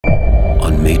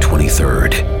streaming May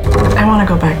 23rd. I want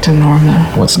to go back to normal.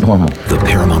 What's normal? The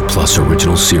Paramount Plus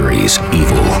original series,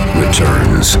 Evil,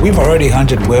 returns. We've already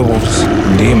hunted werewolves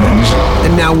and demons.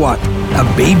 And now what? A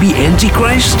baby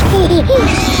Antichrist?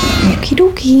 Okie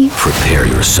dokie. Prepare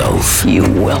yourself. You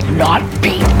will not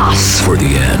beat us. For the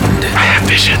end. I have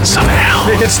visions of hell.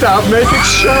 Make it stop. Make it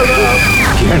shut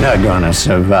up. You're not gonna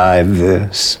survive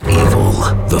this. Evil,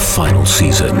 the final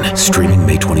season. Streaming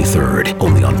May 23rd.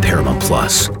 Only on Paramount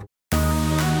Plus.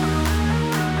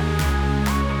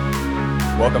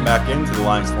 Welcome back into the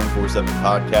Lions 24/7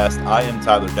 podcast. I am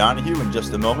Tyler Donahue. In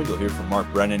just a moment, you'll hear from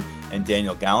Mark Brennan and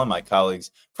Daniel Gallen, my colleagues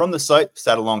from the site,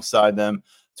 sat alongside them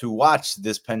to watch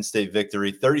this Penn State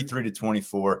victory,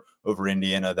 33-24 over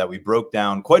Indiana, that we broke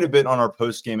down quite a bit on our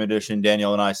post-game edition.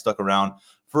 Daniel and I stuck around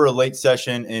for a late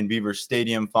session in Beaver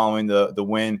Stadium following the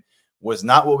win. Was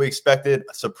not what we expected,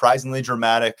 surprisingly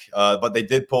dramatic, but they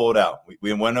did pull it out.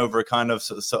 We went over kind of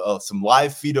some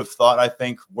live feed of thought, I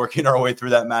think, working our way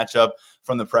through that matchup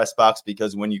from the press box,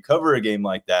 because when you cover a game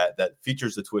like that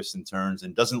features the twists and turns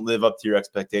and doesn't live up to your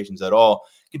expectations at all,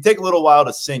 it can take a little while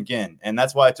to sink in. And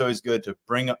that's why it's always good to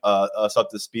bring us up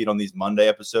to speed on these Monday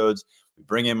episodes. We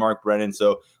bring in Mark Brennan.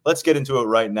 So let's get into it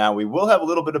right now. We will have a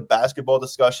little bit of basketball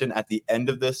discussion at the end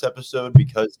of this episode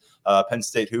because Penn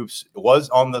State Hoops was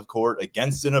on the court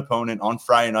against an opponent on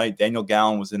Friday night. Daniel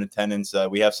Gallen was in attendance.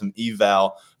 We have some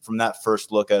eval from that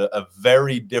first look at a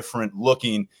very different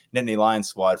looking Nittany Lions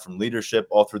squad, from leadership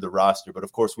all through the roster. But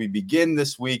of course, we begin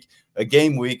this week, a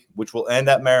game week, which will end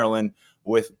at Maryland,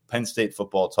 with Penn State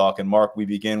football talk. And Mark, we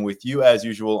begin with you as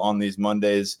usual on these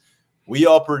Mondays. We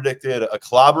all predicted a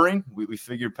clobbering. We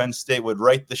figured Penn State would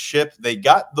right the ship. They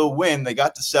got the win. They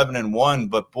got to 7-1,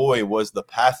 but boy, was the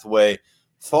pathway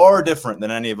far different than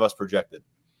any of us projected.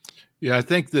 Yeah, I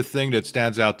think the thing that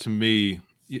stands out to me,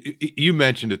 you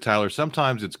mentioned it, Tyler.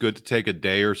 Sometimes it's good to take a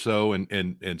day or so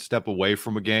and step away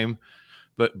from a game.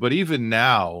 But even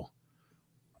now,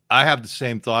 I have the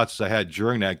same thoughts I had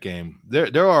during that game.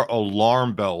 There are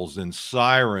alarm bells and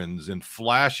sirens and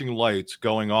flashing lights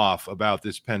going off about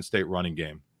this Penn State running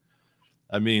game.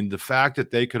 I mean, the fact that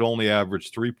they could only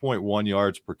average 3.1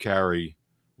 yards per carry,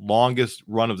 longest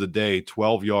run of the day,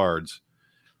 12 yards,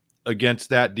 against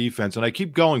that defense. And I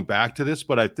keep going back to this,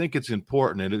 but I think it's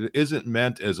important, and it isn't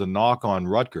meant as a knock on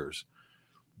Rutgers.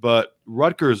 But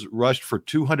Rutgers rushed for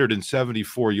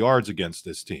 274 yards against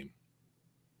this team,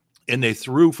 and they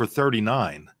threw for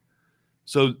 39.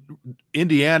 So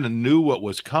Indiana knew what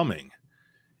was coming,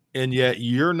 and yet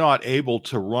you're not able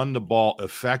to run the ball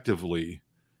effectively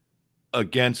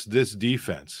against this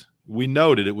defense. We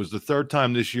noted it was the third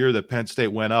time this year that Penn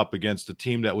State went up against a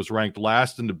team that was ranked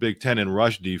last in the Big Ten in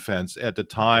rush defense at the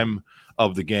time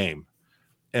of the game,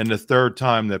 and the third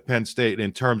time that Penn State,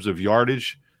 in terms of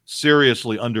yardage,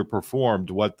 seriously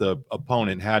underperformed what the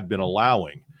opponent had been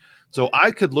allowing. So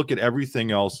I could look at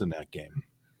everything else in that game.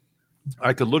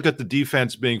 I could look at the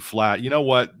defense being flat. You know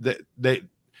what?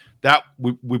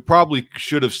 We probably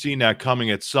should have seen that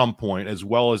coming at some point, as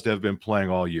well as they've been playing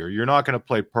all year. You're not going to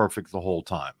play perfect the whole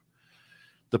time.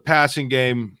 The passing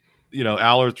game,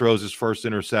 Allard throws his first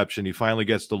interception. He finally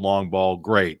gets the long ball.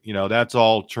 Great. That's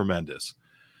all tremendous.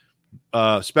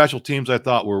 Special teams, I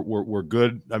thought, were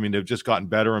good. I mean, they've just gotten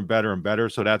better and better and better,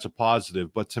 so that's a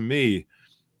positive. But to me,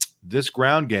 this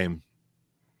ground game,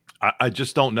 I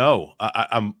just don't know.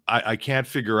 I can't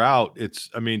figure out. It's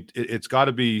got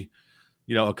to be,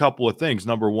 a couple of things.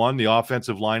 Number one, the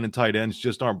offensive line and tight ends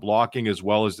just aren't blocking as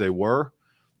well as they were.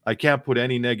 I can't put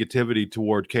any negativity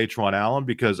toward Katron Allen,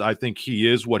 because I think he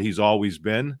is what he's always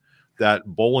been, that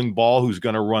bowling ball who's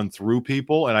going to run through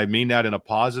people, and I mean that in a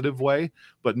positive way.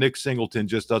 But Nick Singleton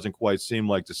just doesn't quite seem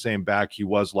like the same back he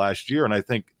was last year. And I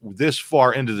think this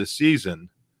far into the season,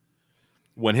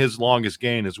 when his longest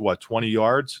gain is 20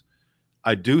 yards,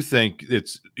 I do think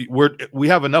we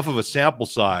have enough of a sample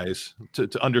size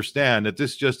to understand that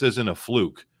this just isn't a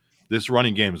fluke. This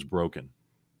running game is broken.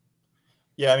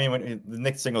 Yeah, I mean, when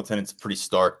Nick Singleton, it's pretty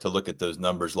stark to look at those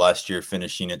numbers. Last year,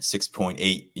 finishing at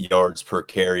 6.8 yards per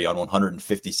carry on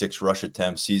 156 rush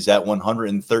attempts. He's at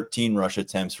 113 rush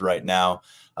attempts right now.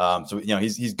 So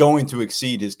he's going to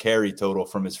exceed his carry total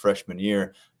from his freshman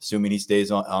year, assuming he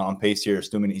stays on pace here,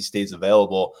 assuming he stays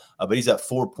available. But he's at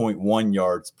 4.1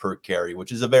 yards per carry,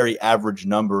 which is a very average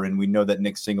number. And we know that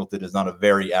Nick Singleton is not a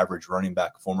very average running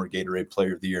back, former Gatorade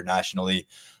Player of the Year nationally,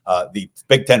 the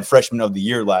Big Ten Freshman of the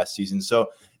Year last season. So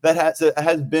that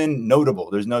has been notable.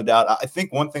 There's no doubt. I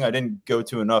think one thing I didn't go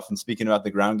to enough in speaking about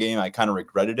the ground game, I kind of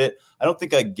regretted it. I don't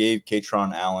think I gave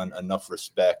Katron Allen enough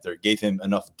respect or gave him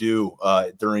enough due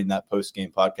during that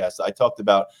post-game podcast. I talked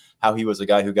about how he was a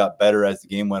guy who got better as the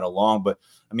game went along, but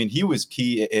I mean, he was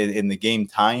key in the game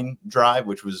tying drive,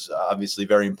 which was obviously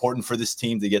very important for this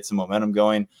team to get some momentum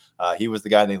going. He was the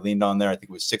guy they leaned on there. I think it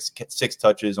was six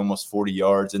touches, almost 40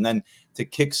 yards. And then to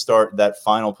kickstart that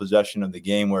final possession of the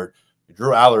game where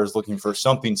Drew Aller is looking for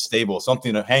something stable,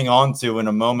 something to hang on to in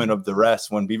a moment of duress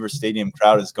when Beaver Stadium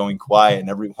crowd is going quiet and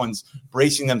everyone's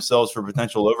bracing themselves for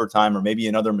potential overtime or maybe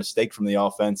another mistake from the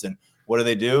offense. And what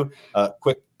do?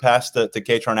 Quick pass to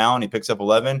Katron Allen. He picks up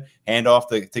 11. Hand off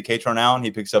to Katron Allen.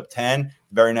 He picks up 10.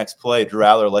 Very next play, Drew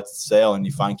Aller lets it sail, and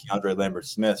you find Keandre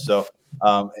Lambert-Smith. So,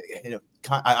 I'm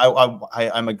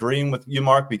agreeing with you,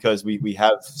 Mark, because we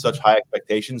have such high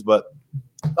expectations, but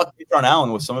Katron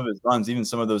Allen with some of his runs, even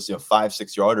some of those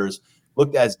 5-6 yarders,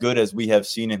 looked as good as we have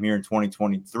seen him here in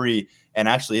 2023. And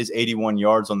actually, his 81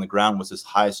 yards on the ground was his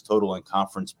highest total in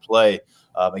conference play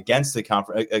against the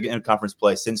conference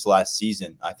play since last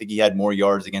season. I think he had more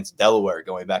yards against Delaware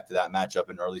going back to that matchup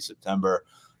in early September.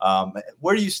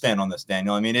 Where do you stand on this,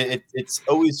 Daniel? I mean, it's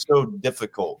always so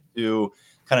difficult to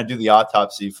kind of do the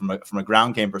autopsy from a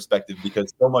ground game perspective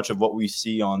because so much of what we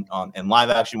see on in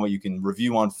live action, what you can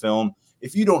review on film,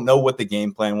 if you don't know what the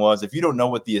game plan was, if you don't know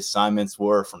what the assignments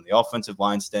were from the offensive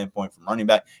line standpoint, from running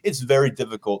back, it's very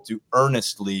difficult to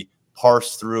earnestly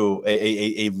parse through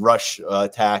a rush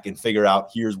attack and figure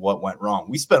out here's what went wrong.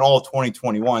 We spent all of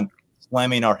 2021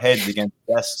 slamming our heads against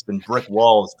desks and brick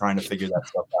walls trying to figure that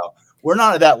stuff out. We're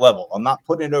not at that level. I'm not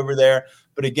putting it over there.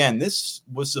 But again, this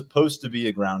was supposed to be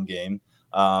a ground game.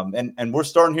 And we're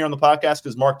starting here on the podcast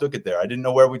because Mark took it there. I didn't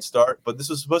know where we'd start, but this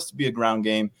was supposed to be a ground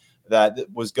game that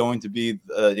was going to be,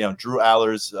 Drew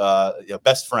Aller's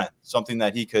best friend, something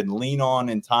that he could lean on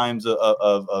in times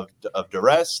of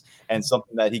duress and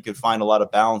something that he could find a lot of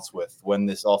balance with when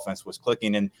this offense was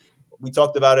clicking. And we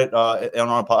talked about it on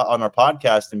our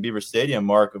podcast in Beaver Stadium,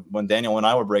 Mark, when Daniel and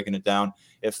I were breaking it down.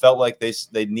 It felt like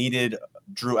they needed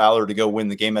Drew Aller to go win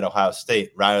the game at Ohio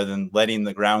State rather than letting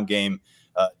the ground game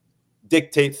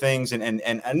dictate things, and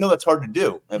I know that's hard to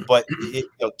do, but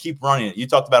keep running it. You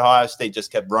talked about how Ohio State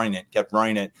just kept running it,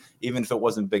 even if it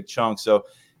wasn't big chunks. So,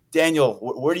 Daniel,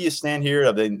 where do you stand here?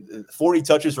 40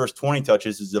 touches versus 20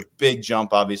 touches is a big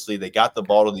jump. Obviously, they got the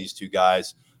ball to these two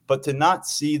guys, but to not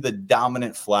see the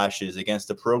dominant flashes against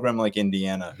a program like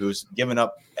Indiana, who's given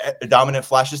up dominant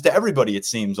flashes to everybody, it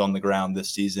seems, on the ground this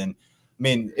season. I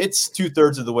mean, it's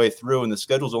 2/3 of the way through, and the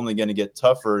schedule's only going to get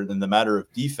tougher in the matter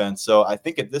of defense. So I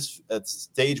think at this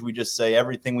stage, we just say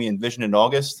everything we envisioned in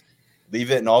August,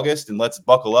 leave it in August, and let's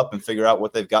buckle up and figure out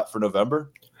what they've got for November.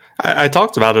 I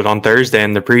talked about it on Thursday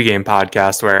in the pregame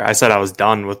podcast where I said I was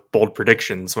done with bold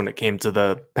predictions when it came to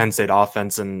the Penn State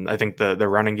offense, and I think the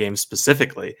running game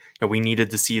specifically. We needed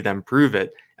to see them prove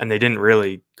it, and they didn't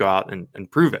really go out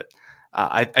and prove it.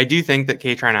 I do think that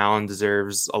Katron Allen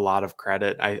deserves a lot of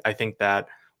credit. I think that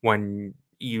when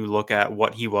you look at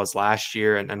what he was last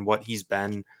year and what he's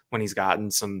been when he's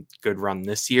gotten some good run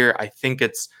this year, I think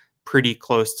it's pretty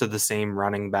close to the same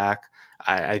running back.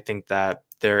 I think that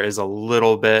there is a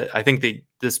little bit. I think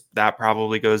that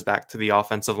probably goes back to the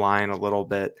offensive line a little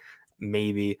bit,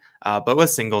 maybe. But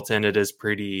with Singleton, it is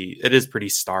pretty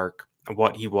stark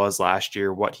what he was last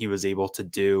year, what he was able to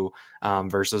do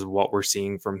versus what we're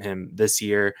seeing from him this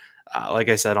year. Like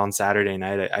I said on Saturday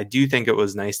night, I do think it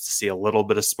was nice to see a little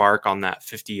bit of spark on that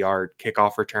 50-yard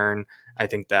kickoff return. I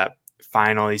think that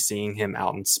finally seeing him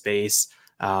out in space,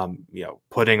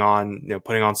 putting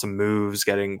on some moves,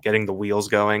 getting the wheels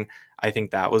going, I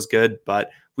think that was good, but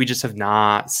we just have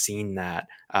not seen that.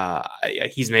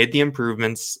 He's made the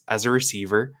improvements as a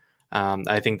receiver.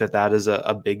 I think that is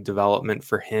a big development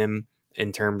for him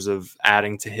in terms of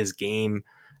adding to his game.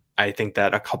 I think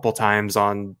that a couple times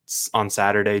on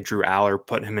Saturday, Drew Aller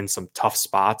put him in some tough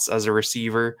spots as a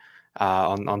receiver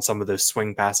on some of those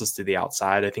swing passes to the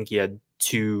outside. I think he had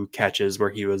 2 catches where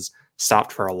he was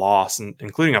stopped for a loss,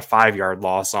 including a 5-yard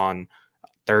loss on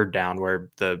third down where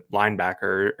the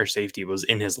linebacker or safety was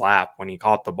in his lap when he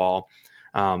caught the ball.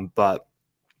 But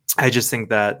I just think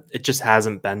that it just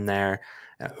hasn't been there.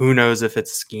 Who knows if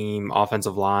it's scheme,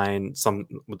 offensive line, some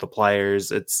with the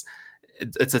players. It's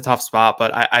a tough spot,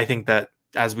 but I think that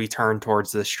as we turn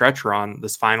towards this stretch run,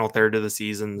 this final third of the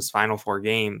season, this final 4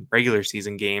 regular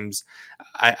season games,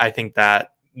 I think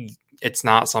that it's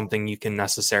not something you can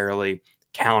necessarily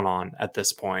count on at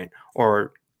this point,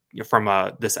 or from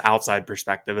this outside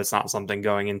perspective, it's not something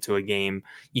going into a game.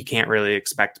 You can't really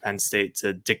expect Penn State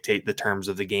to dictate the terms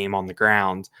of the game on the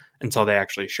ground until they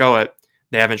actually show it.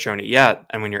 They haven't shown it yet.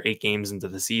 And when you're 8 games into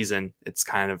the season, it's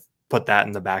kind of put that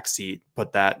in the back seat,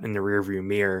 put that in the rearview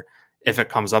mirror. If it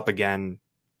comes up again,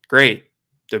 great.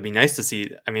 It'd be nice to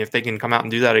see. I mean, if they can come out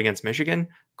and do that against Michigan,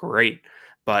 great.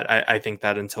 But I think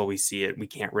that until we see it, we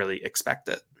can't really expect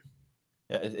it.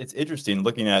 Yeah, it's interesting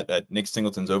looking at Nick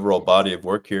Singleton's overall body of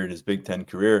work here in his Big Ten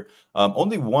career.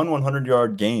 Only one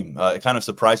 100-yard game. Kind of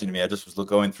surprising to me. I just was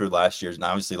going through last year's, and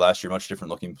obviously last year, much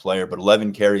different looking player, but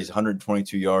 11 carries,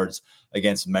 122 yards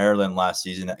against Maryland last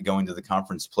season, going to the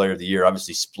Conference Player of the Year,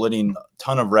 obviously splitting a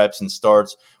ton of reps and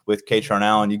starts with Katron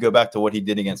Allen. You go back to what he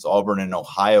did against Auburn and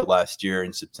Ohio last year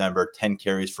in September, 10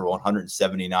 carries for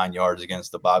 179 yards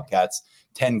against the Bobcats,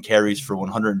 10 carries for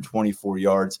 124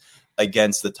 yards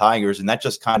against the Tigers, and that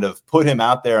just kind of put him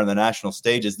out there on the national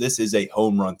stage as this is a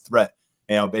home run threat.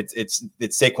 You know, it's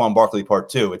Saquon Barkley part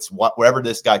 2. It's wherever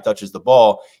this guy touches the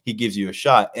ball, he gives you a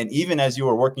shot. And even as you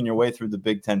were working your way through the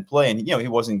Big Ten play, and he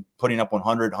wasn't putting up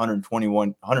 100,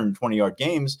 120 yard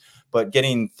games, but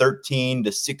getting 13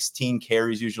 to 16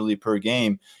 carries usually per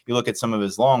game. You look at some of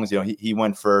his longs, he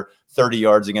went for 30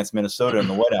 yards against Minnesota in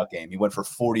the whiteout game. He went for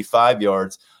 45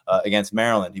 yards against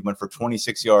Maryland. He went for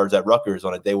 26 yards at Rutgers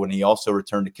on a day when he also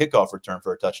returned a kickoff return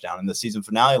for a touchdown. In the season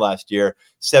finale last year,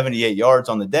 78 yards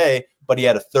on the day, but he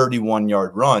had a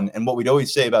 31-yard run. And what we'd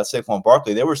always say about Saquon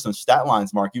Barkley, there were some stat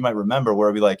lines, Mark, you might remember, where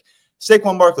it'd be like,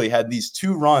 Saquon Barkley had these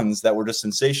 2 runs that were just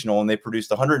sensational, and they produced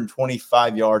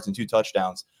 125 yards and 2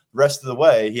 touchdowns. The rest of the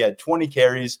way, he had 20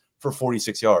 carries for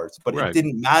 46 yards. But It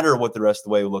didn't matter what the rest of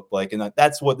the way looked like, and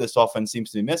that's what this offense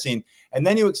seems to be missing. And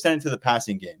then you extend it to the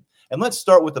passing game. And let's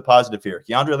start with the positive here.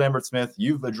 Keandre Lambert-Smith,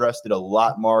 you've addressed it a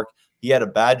lot, Mark. He had a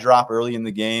bad drop early in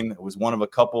the game. It was one of a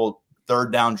couple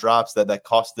third down drops that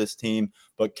cost this team,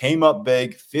 but came up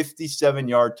big,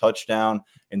 57-yard touchdown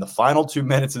in the final 2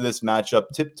 minutes of this matchup,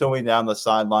 tiptoeing down the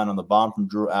sideline on the bomb from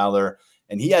Drew Aller.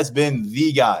 And he has been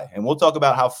the guy. And we'll talk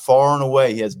about how far and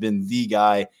away he has been the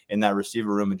guy in that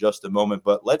receiver room in just a moment.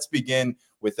 But let's begin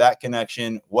with that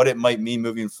connection, what it might mean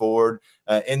moving forward.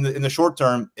 In the short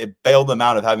term, it bailed them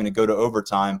out of having to go to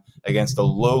overtime against a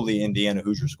lowly Indiana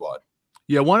Hoosier squad.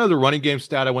 Yeah, one other running game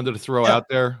stat I wanted to throw out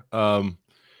there.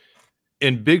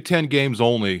 In Big Ten games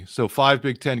only, so 5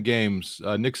 Big Ten games,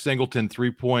 Nick Singleton,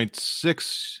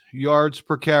 3.6 yards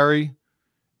per carry.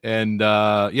 And,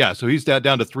 so he's down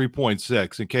to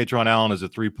 3.6, and Katron Allen is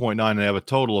at 3.9, and they have a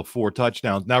total of 4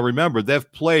 touchdowns. Now, remember,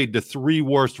 they've played the 3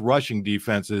 worst rushing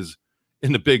defenses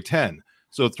in the Big Ten.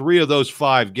 So 3 of those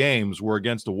 5 games were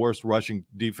against the worst rushing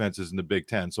defenses in the Big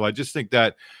Ten. So I just think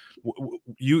that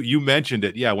you mentioned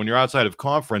it. Yeah, when you're outside of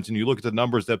conference and you look at the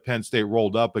numbers that Penn State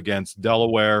rolled up against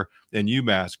Delaware and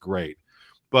UMass, great.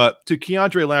 But to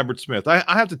Keandre Lambert-Smith, I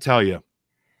have to tell you,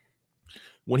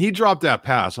 when he dropped that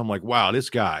pass, I'm like, wow,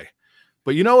 this guy.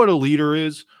 But you know what a leader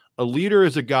is? A leader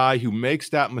is a guy who makes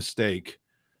that mistake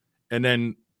and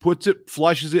then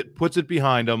flushes it, puts it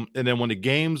behind him, and then when the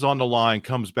game's on the line,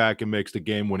 comes back and makes the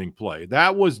game-winning play.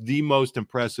 That was the most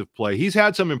impressive play. He's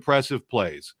had some impressive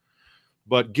plays,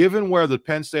 but given where the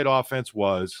Penn State offense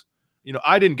was,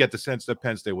 I didn't get the sense that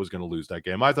Penn State was going to lose that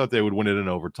game. I thought they would win it in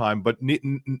overtime, but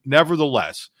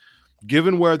nevertheless,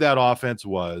 given where that offense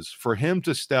was, for him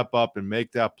to step up and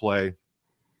make that play,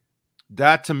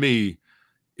 that to me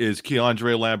is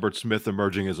Keandre Lambert-Smith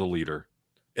emerging as a leader.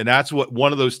 And that's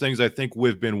one of those things I think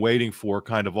we've been waiting for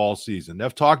kind of all season.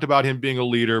 They've talked about him being a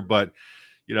leader, but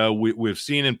we've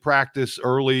seen in practice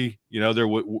early, there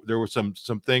were some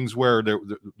things where there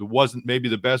wasn't maybe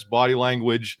the best body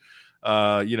language.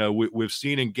 We've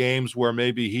seen in games where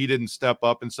maybe he didn't step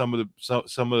up in some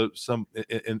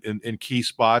in key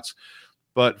spots.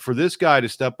 But for this guy to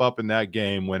step up in that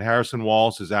game when Harrison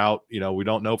Wallace is out, we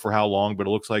don't know for how long, but it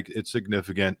looks like it's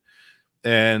significant.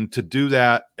 And to do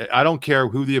that, I don't care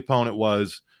who the opponent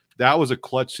was, that was a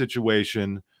clutch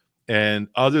situation. And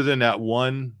other than that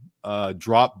one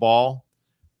drop ball,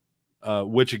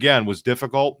 which again was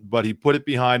difficult, but he put it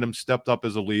behind him, stepped up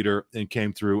as a leader, and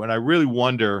came through. And I really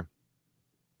wonder,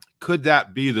 could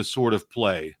that be the sort of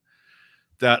play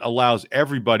that allows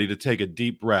everybody to take a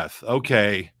deep breath?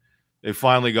 Okay, they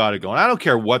finally got it going. I don't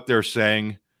care what they're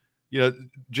saying.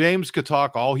 James could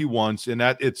talk all he wants, and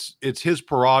that it's his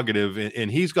prerogative,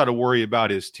 and he's got to worry about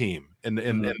his team and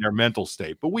their mental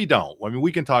state. But we don't. I mean,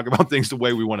 we can talk about things the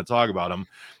way we want to talk about them.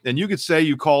 And you could say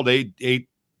you called eight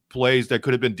plays that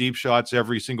could have been deep shots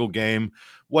every single game,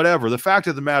 whatever. The fact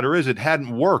of the matter is it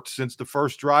hadn't worked since the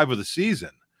first drive of the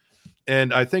season.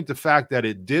 And I think the fact that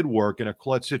it did work in a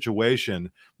clutch situation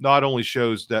not only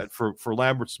shows that for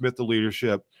Lambert-Smith, the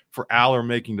leadership, for Aller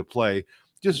making the play,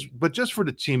 but just for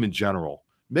the team in general.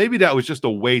 Maybe that was just a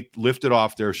weight lifted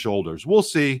off their shoulders. We'll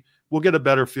see. We'll get a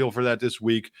better feel for that this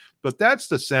week. But that's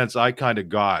the sense I kind of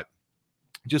got.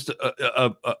 Just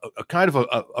a kind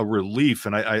of a relief.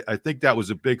 And I think that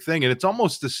was a big thing. And it's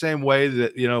almost the same way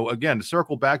that, again, to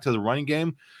circle back to the running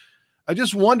game, I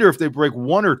just wonder if they break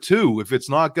one or two, if it's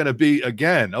not going to be,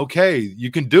 again, okay, you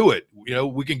can do it.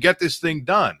 We can get this thing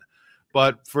done.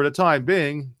 But for the time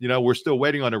being, we're still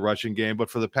waiting on a rushing game. But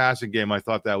for the passing game, I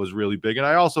thought that was really big. And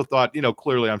I also thought,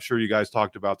 clearly, I'm sure you guys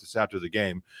talked about this after the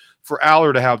game, for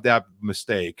Aller to have that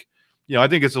mistake, I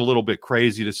think it's a little bit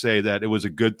crazy to say that it was a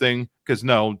good thing, because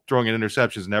no, throwing an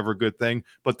interception is never a good thing.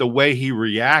 But the way he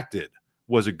reacted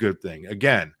was a good thing.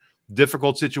 Again,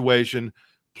 difficult situation,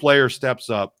 player steps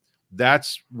up.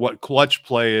 That's what clutch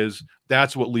play is.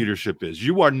 That's what leadership is.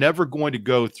 You are never going to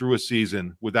go through a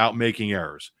season without making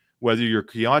errors, whether you're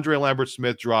Keandre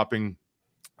Lambert-Smith dropping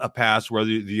a pass,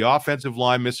 whether the offensive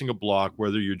line missing a block,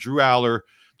 whether you're Drew Aller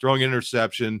throwing an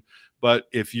interception. But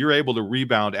if you're able to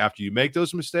rebound after you make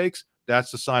those mistakes,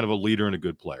 that's the sign of a leader and a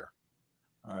good player.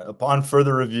 All right. Upon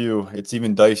further review, it's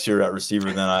even dicier at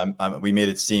receiver than we made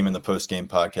it seem in the post-game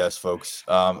podcast, folks.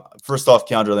 First off,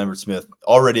 Keandre Lambert-Smith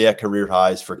already at career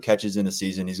highs for catches in a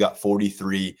season. He's got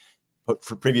 43.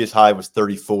 For previous high was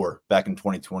 34 back in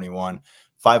 2021.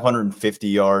 550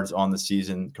 yards on the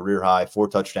season, career high, 4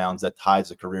 touchdowns. That ties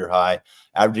a career high,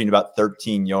 averaging about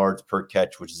 13 yards per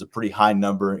catch, which is a pretty high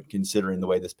number considering the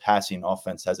way this passing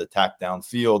offense has attacked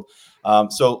downfield.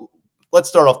 So let's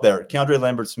start off there. Keandre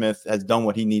Lambert-Smith has done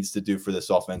what he needs to do for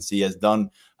this offense. He has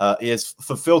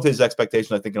fulfilled his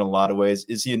expectations, I think, in a lot of ways.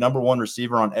 Is he a number one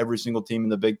receiver on every single team in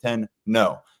the Big Ten?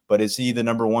 No. But is he the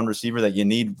number one receiver that you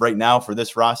need right now for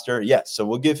this roster? Yes. So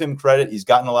we'll give him credit. He's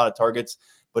gotten a lot of targets,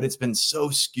 but it's been so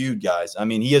skewed, guys. I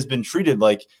mean, he has been treated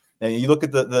like, you look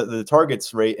at the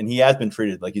targets rate, and he has been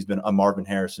treated like he's been a Marvin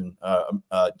Harrison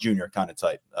Jr. kind of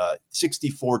type.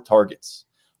 64 targets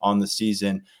on the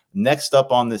season. Next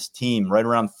up on this team, right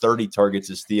around 30 targets,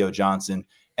 is Theo Johnson.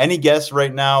 Any guess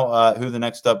right now who the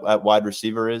next up at wide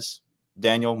receiver is?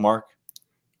 Daniel, Mark?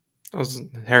 It was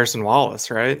Harrison Wallace,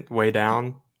 right? Way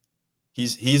down.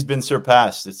 He's been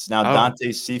surpassed. It's now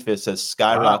Dante Cephas has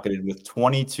skyrocketed with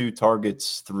 22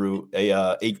 targets through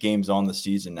 8 games on the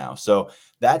season now. So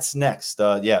that's next.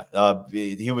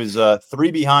 He was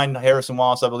 3 behind Harrison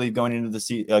Wallace, I believe, going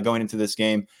into this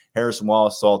game. Harrison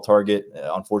Wallace saw a target.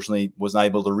 Unfortunately, was not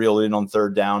able to reel it in on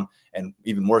third down. And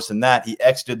even worse than that, he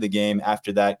exited the game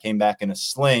after that, came back in a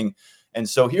sling. And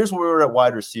so here's where we were at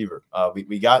wide receiver.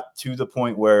 We got to the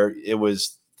point where it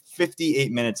was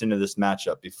 58 minutes into this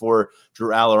matchup before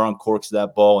Drew Aller uncorks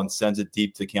that ball and sends it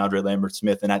deep to Keandre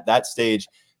Lambert-Smith. And at that stage,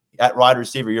 at wide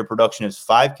receiver, your production is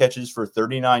 5 catches for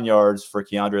 39 yards for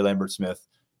Keandre Lambert-Smith,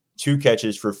 2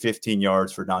 catches for 15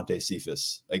 yards for Dante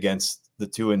Cephas against the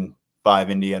 2-5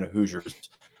 Indiana Hoosiers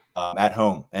at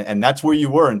home. And that's where you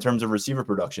were in terms of receiver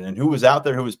production. And who was out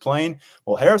there, who was playing?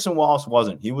 Well, Harrison Wallace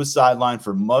wasn't. He was sidelined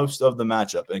for most of the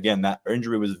matchup. Again, that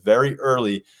injury was very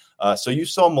early. So you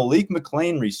saw Malik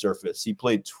McClain resurface. He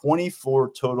played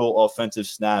 24 total offensive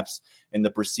snaps in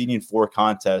the preceding 4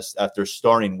 contests after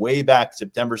starting way back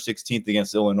September 16th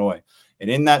against Illinois. And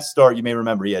in that start, you may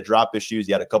remember he had drop issues.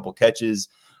 He had a couple catches.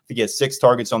 I think he had 6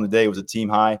 targets on the day. It was a team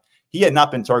high. He had not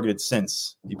been targeted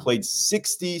since. He played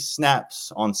 60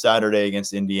 snaps on Saturday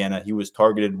against Indiana. He was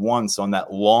targeted once on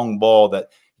that long ball that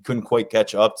he couldn't quite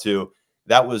catch up to.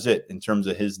 That was it in terms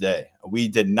of his day. We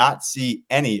did not see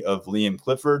any of Liam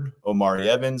Clifford, Omari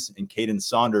Evans, and Caden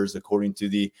Saunders, according to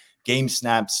the game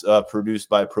snaps produced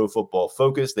by Pro Football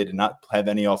Focus. They did not have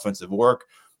any offensive work.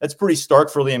 That's pretty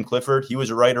stark for Liam Clifford. He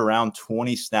was right around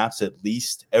 20 snaps at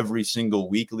least every single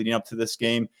week leading up to this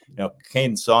game.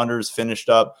 Caden Saunders finished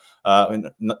up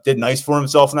and did nice for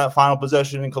himself in that final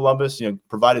possession in Columbus,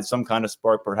 provided some kind of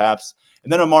spark perhaps.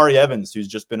 And then Omari Evans, who's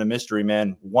just been a mystery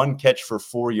man, 1 catch for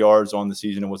 4 yards on the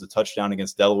season and was a touchdown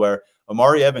against Delaware.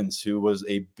 Omari Evans, who was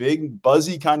a big,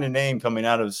 buzzy kind of name coming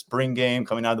out of spring game,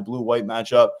 coming out of the blue-white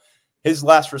matchup. His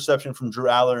last reception from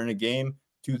Drew Aller in a game,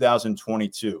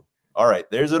 2022. All right,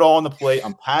 there's it all on the plate.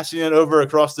 I'm passing it over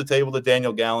across the table to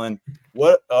Daniel Gallen.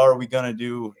 What are we going to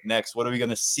do next? What are we going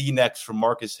to see next from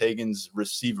Marcus Hagen's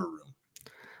receiver room?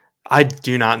 I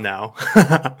do not know.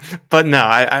 But no,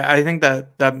 I think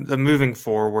that the moving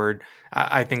forward,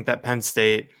 I think that Penn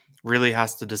State really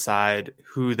has to decide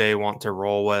who they want to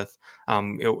roll with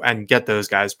and get those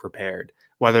guys prepared.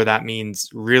 Whether that means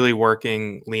really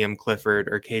working Liam Clifford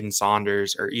or Caden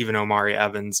Saunders or even Omari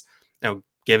Evans,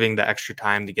 giving the extra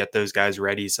time to get those guys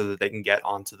ready so that they can get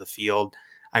onto the field.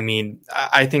 I mean,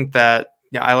 I think that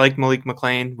I like Malik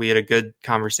McClain. We had a good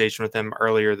conversation with him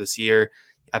earlier this year.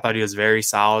 I thought he was very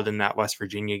solid in that West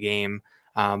Virginia game.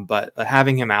 But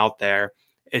having him out there,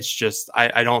 It's just,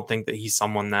 I don't think that he's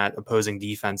someone that opposing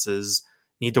defenses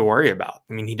need to worry about.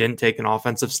 I mean, he didn't take an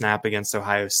offensive snap against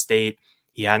Ohio State.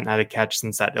 He hadn't had a catch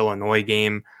since that Illinois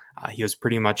game. He was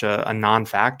pretty much a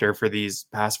non-factor for these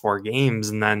past 4 games.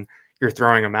 And then you're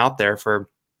throwing him out there for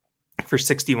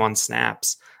 61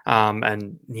 snaps.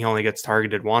 And he only gets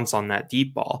targeted once on that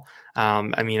deep ball.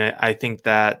 I mean, I think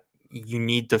that you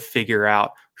need to figure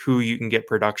out who you can get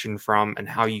production from and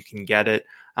how you can get it.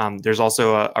 There's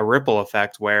also a ripple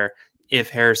effect where if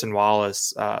Harrison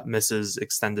Wallace misses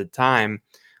extended time,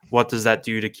 what does that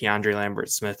do to Keandre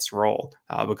Lambert-Smith's role?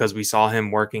 Because we saw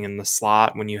him working in the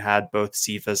slot when you had both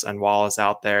Cephas and Wallace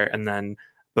out there, and then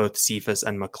both Cephas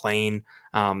and McClain.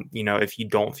 If you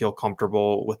don't feel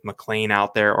comfortable with McClain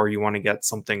out there, or you want to get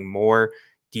something more,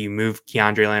 do you move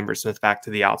Keandre Lambert-Smith back to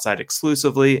the outside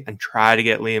exclusively and try to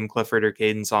get Liam Clifford or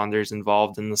Caden Saunders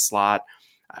involved in the slot?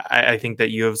 I think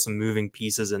that you have some moving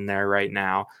pieces in there right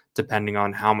now, depending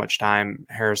on how much time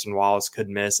Harrison Wallace could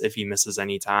miss, if he misses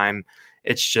any time.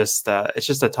 It's just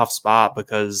a tough spot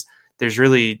because there's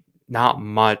really not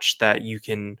much that you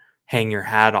can hang your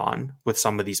hat on with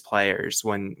some of these players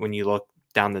when you look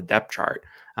down the depth chart.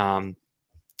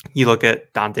 You look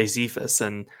at Dante Cephas,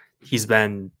 and he's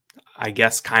been, I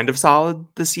guess, kind of solid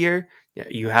this year.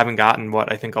 You haven't gotten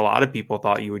what I think a lot of people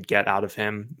thought you would get out of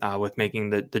him with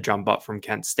making the jump up from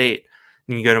Kent State.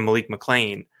 And you go to Malik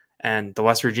McClain, and the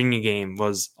West Virginia game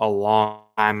was a long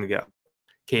time ago.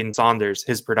 Caden Saunders,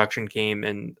 his production came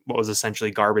in what was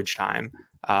essentially garbage time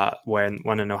when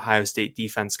an Ohio State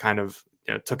defense kind of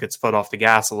took its foot off the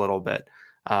gas a little bit.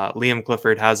 Liam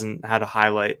Clifford hasn't had a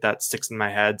highlight that sticks in my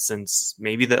head since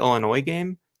maybe the Illinois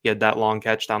game. He had that long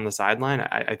catch down the sideline.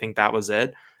 I think that was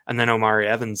it. And then Omari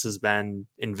Evans has been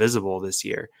invisible this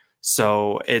year.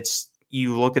 So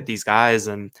you look at these guys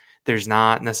and there's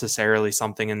not necessarily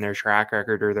something in their track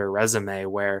record or their resume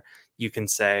where you can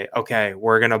say, okay,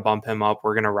 we're going to bump him up.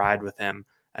 We're going to ride with him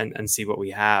and see what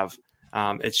we have.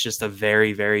 It's just a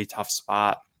very, very tough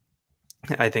spot.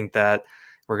 I think that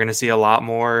we're going to see a lot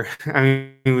more. I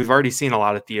mean, we've already seen a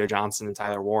lot of Theo Johnson and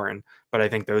Tyler Warren, but I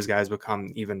think those guys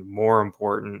become even more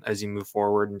important as you move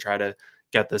forward and try to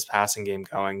get this passing game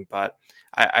going. But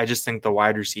I just think the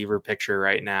wide receiver picture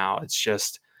right now, it's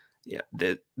just,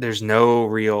 there's no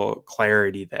real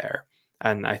clarity there.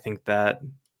 And I think that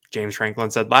James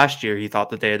Franklin said last year he thought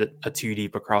that they had a 2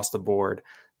 deep across the board.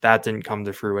 That didn't come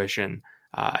to fruition.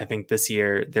 I think this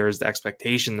year there was the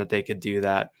expectation that they could do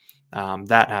that.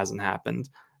 That hasn't happened.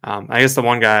 I guess the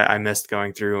one guy I missed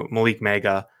going through, Malik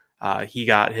Mega, he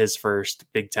got his first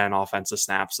Big Ten offensive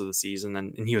snaps of the season,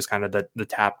 and he was kind of the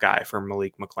tap guy for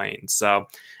Malik McClain. So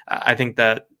I think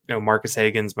that Marcus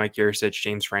Hagans, Mike Yursich,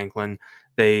 James Franklin,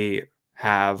 they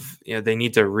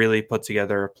need to really put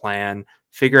together a plan,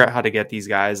 figure out how to get these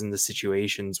guys into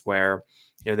situations where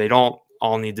they don't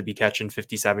all need to be catching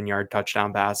 57-yard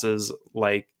touchdown passes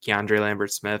like Keandre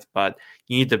Lambert-Smith, but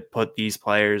you need to put these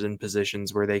players in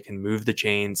positions where they can move the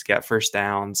chains, get first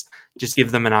downs, just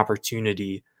give them an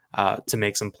opportunity to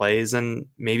make some plays. And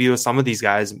maybe with some of these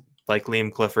guys like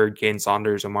Liam Clifford, Caden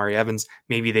Saunders, Omari Evans,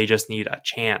 maybe they just need a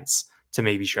chance to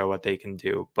maybe show what they can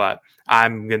do. But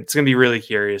it's going to be really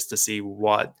curious to see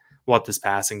what this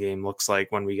passing game looks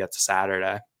like when we get to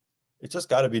Saturday. It's just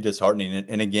got to be disheartening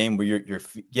in a game where you're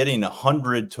getting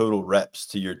 100 total reps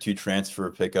to your 2 transfer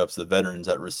pickups, the veterans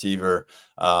at receiver,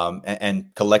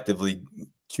 and collectively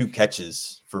 2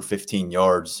 catches for 15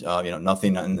 yards.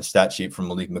 Nothing in the stat sheet from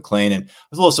Malik McClain. And I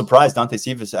was a little surprised Dante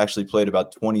Cephas actually played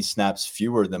about 20 snaps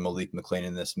fewer than Malik McClain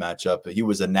in this matchup. But he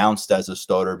was announced as a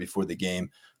starter before the game.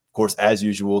 Of course, as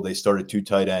usual, they started 2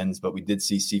 tight ends, but we did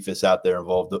see Cephas out there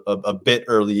involved a bit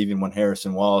early, even when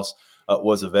Harrison Wallace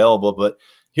was available. But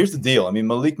here's the deal. I mean,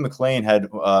 Malik McClain had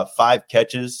 5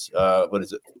 catches. What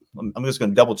is it? I'm just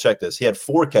going to double check this. He had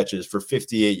 4 catches for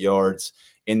 58 yards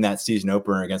in that season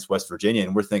opener against West Virginia.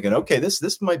 And we're thinking, okay,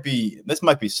 this might be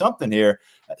something here.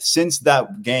 Since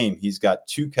that game, he's got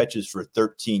 2 catches for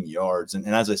 13 yards. And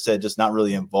as I said, just not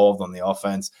really involved on the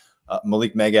offense.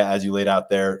 Malik Mega, as you laid out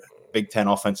there, Big Ten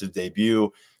offensive debut.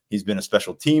 He's been a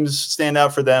special teams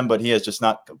standout for them, but he has just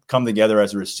not come together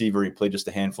as a receiver. He played just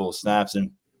a handful of snaps,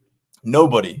 and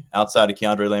nobody outside of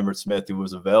Keandre Lambert-Smith who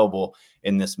was available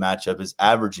in this matchup is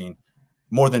averaging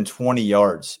more than 20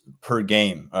 yards per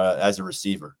game as a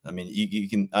receiver. I mean, you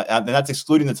can, and that's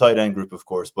excluding the tight end group, of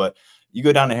course, but you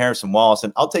go down to Harrison Wallace,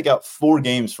 and I'll take out 4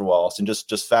 games for Wallace and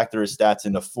just factor his stats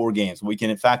into 4 games. We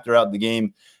can factor out the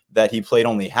game that he played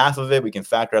only half of it. We can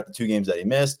factor out the 2 games that he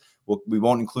missed. We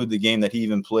won't include the game that he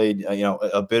even played,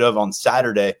 a bit of on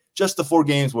Saturday. Just the 4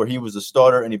 games where he was a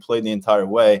starter and he played the entire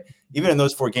way. Even in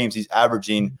those 4 games, he's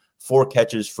averaging 4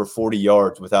 catches for 40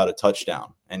 yards without a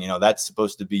touchdown. And, that's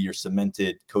supposed to be your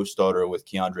cemented co-starter with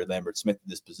Keandre Lambert-Smith at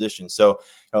this position. So,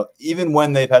 even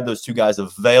when they've had those 2 guys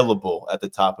available at the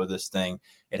top of this thing,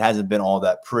 it hasn't been all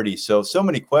that pretty. So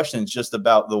many questions just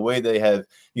about the way they have,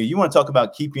 you want to talk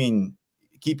about keeping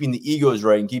the egos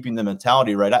right and keeping the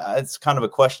mentality right. It's kind of a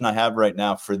question I have right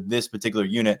now for this particular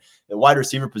unit. The wide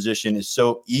receiver position is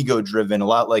so ego driven, a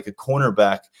lot like a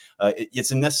cornerback.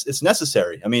 It's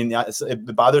necessary. I mean,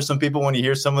 it bothers some people when you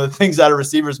hear some of the things out of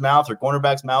receiver's mouth or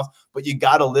cornerback's mouth, but you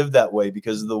got to live that way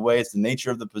because of the way it's the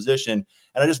nature of the position.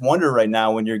 And I just wonder right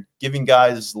now, when you're giving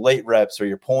guys late reps or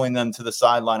you're pulling them to the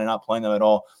sideline and not playing them at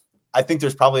all, I think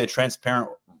there's probably a transparent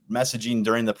messaging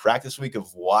during the practice week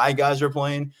of why guys are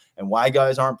playing and why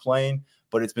guys aren't playing,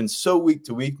 but it's been so week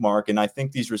to week, Mark. And I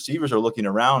think these receivers are looking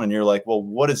around and you're like, well,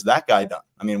 what has that guy done?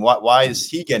 I mean, why is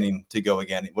he getting to go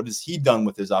again? What has he done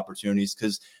with his opportunities?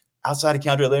 Because outside of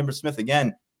Keandre Lambert-Smith,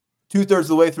 again, 2/3 of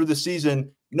the way through the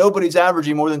season, nobody's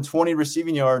averaging more than 20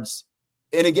 receiving yards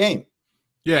in a game.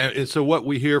 Yeah, and so what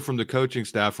we hear from the coaching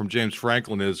staff, from James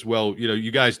Franklin, is, well,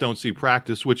 you guys don't see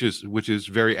practice, which is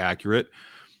very accurate.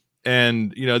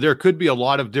 And, there could be a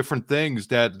lot of different things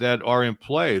that are in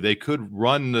play. They could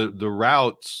run the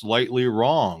route slightly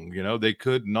wrong. They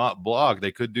could not block.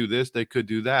 They could do this. They could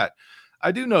do that.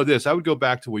 I do know this. I would go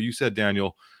back to what you said,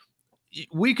 Daniel.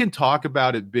 We can talk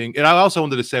about it being – and I also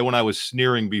wanted to say, when I was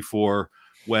sneering before,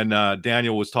 when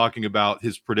Daniel was talking about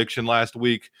his prediction last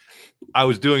week, I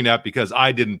was doing that because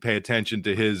I didn't pay attention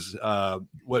to his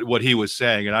what he was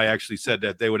saying, and I actually said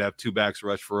that they would have 2 backs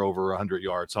rush for over 100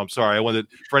 yards. So I'm sorry. I wanted,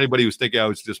 for anybody who's thinking I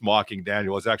was just mocking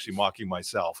Daniel, I was actually mocking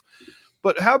myself.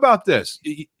 But how about this?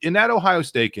 In that Ohio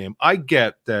State game, I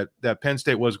get that Penn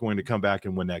State was going to come back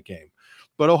and win that game.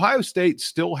 But Ohio State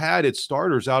still had its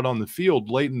starters out on the field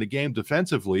late in the game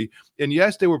defensively, and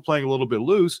yes, they were playing a little bit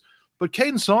loose, but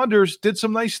Caden Saunders did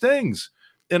some nice things.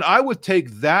 And I would take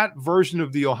that version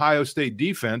of the Ohio State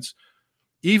defense,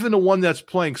 even the one that's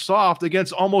playing soft,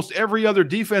 against almost every other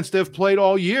defense they've played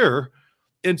all year,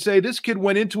 and say this kid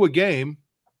went into a game,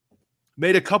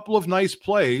 made a couple of nice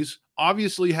plays,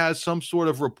 obviously has some sort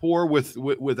of rapport with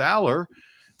Aller.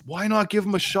 Why not give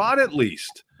him a shot at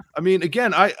least? I mean,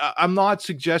 again, I'm not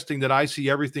suggesting that I see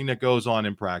everything that goes on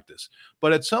in practice,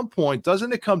 but at some point,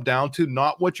 doesn't it come down to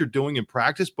not what you're doing in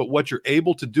practice, but what you're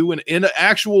able to do in an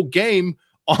actual game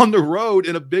on the road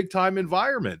in a big-time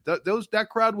environment? That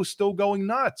crowd was still going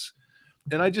nuts,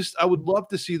 and I would love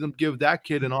to see them give that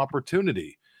kid an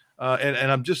opportunity,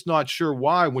 and I'm just not sure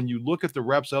why, when you look at the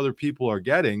reps other people are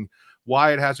getting,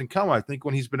 why it hasn't come. I think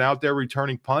when he's been out there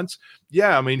returning punts,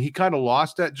 yeah, I mean, he kind of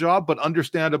lost that job, but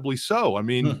understandably so. I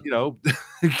mean,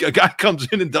 a guy comes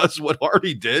in and does what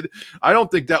Hardy did. I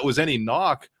don't think that was any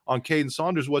knock on Caden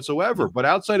Saunders whatsoever, but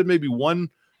outside of maybe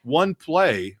one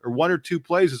play or 1 or 2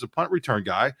 plays as a punt return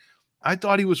guy, I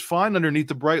thought he was fine underneath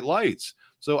the bright lights.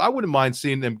 So I wouldn't mind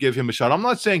seeing them give him a shot. I'm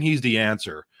not saying he's the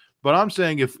answer, but I'm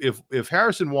saying if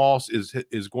Harrison Walsh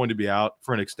is going to be out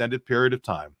for an extended period of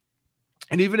time,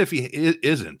 and even if he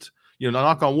isn't,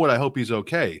 knock on wood, I hope he's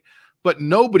okay. But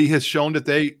nobody has shown that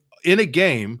in a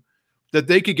game, that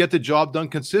they could get the job done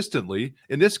consistently.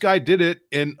 And this guy did it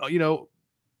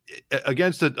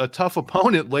against a tough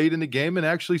opponent late in the game and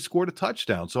actually scored a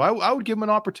touchdown. So I would give him an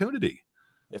opportunity.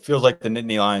 It feels like the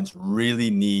Nittany Lions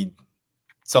really need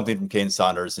something from Caden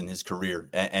Saunders in his career,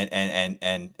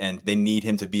 and they need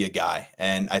him to be a guy.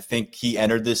 And I think he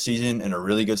entered this season in a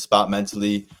really good spot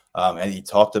mentally. And he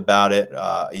talked about it.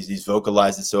 He's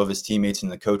vocalized it so have his teammates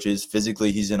and the coaches.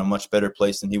 Physically, he's in a much better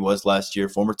place than he was last year.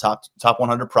 Former top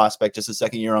 100 prospect, just a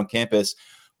second year on campus.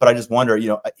 But I just wonder,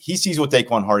 he sees what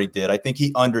Daquan Hardy did. I think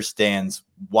he understands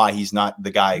why he's not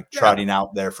the guy trotting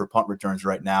out there for punt returns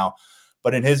right now.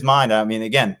 But in his mind, I mean,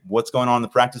 again, what's going on in the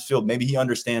practice field? Maybe he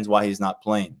understands why he's not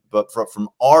playing. But from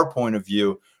our point of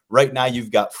view, right now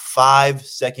you've got 5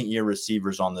 second-year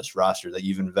receivers on this roster that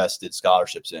you've invested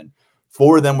scholarships in.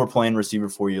 4 of them were playing receiver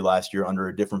for you last year under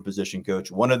a different position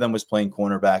coach. 1 of them was playing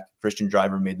cornerback. Christian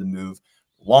Driver made the move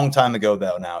a long time ago,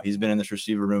 though, now. He's been in this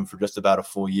receiver room for just about a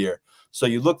full year. So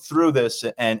you look through this,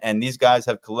 and these guys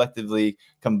have collectively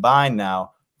combined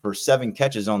now for 7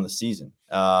 catches on the season.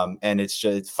 And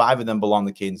it's 5 of them belong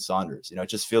to Caden Saunders. It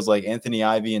just feels like Anthony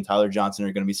Ivy and Tyler Johnson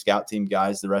are going to be scout team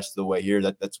guys the rest of the way here.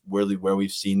 That's really where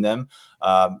we've seen them.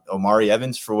 Omari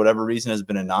Evans, for whatever reason, has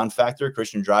been a non-factor.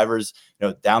 Christian Driver's,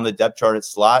 down the depth chart at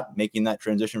slot, making that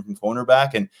transition from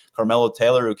cornerback. And Carmelo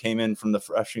Taylor, who came in from the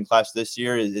freshman class this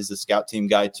year, is a scout team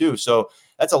guy too. So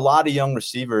that's a lot of young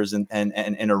receivers and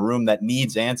in a room that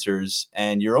needs answers.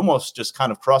 And you're almost just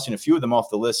kind of crossing a few of them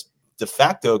off the list de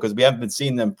facto because we haven't been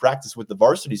seeing them practice with the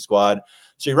varsity squad.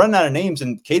 So you're running out of names,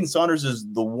 and Caden Saunders is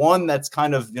the one that's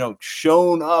kind of,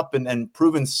 shown up and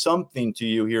proven something to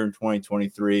you here in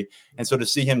 2023. And so to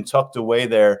see him tucked away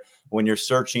there when you're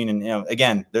searching, and,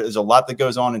 again, there's a lot that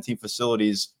goes on in team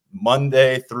facilities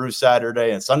Monday through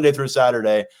Saturday and Sunday through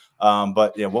Saturday.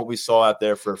 But what we saw out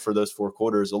there for those 4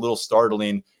 quarters, a little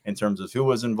startling in terms of who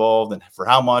was involved and for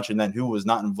how much, and then who was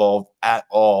not involved at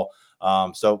all.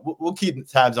 So we'll keep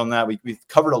tabs on that. We've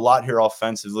covered a lot here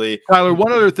offensively. Tyler,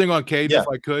 one other thing on Caden, if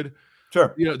I could.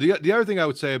 Sure. The other thing I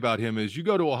would say about him is you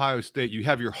go to Ohio State, you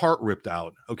have your heart ripped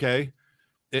out, okay?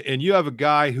 And you have a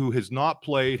guy who has not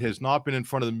played, has not been in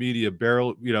front of the media,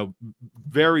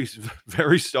 very,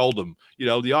 very seldom.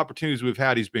 The opportunities we've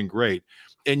had, he's been great.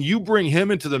 And you bring him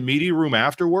into the media room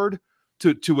afterward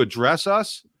to address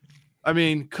us. I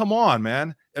mean, come on,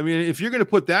 man. I mean, if you're going to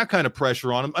put that kind of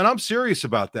pressure on him, and I'm serious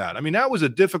about that. I mean, that was a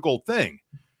difficult thing.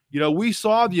 We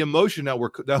saw the emotion that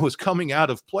was coming out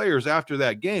of players after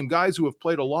that game, guys who have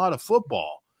played a lot of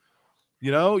football.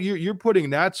 You're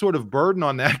putting that sort of burden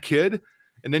on that kid,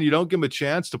 and then you don't give him a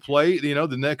chance to play,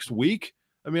 the next week.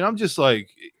 I mean, I'm just like,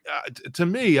 to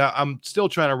me, I'm still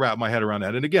trying to wrap my head around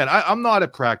that. And again, I'm not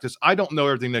at practice. I don't know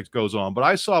everything that goes on, but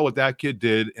I saw what that kid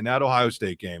did in that Ohio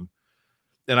State game.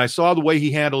 And I saw the way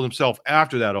he handled himself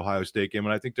after that Ohio State game.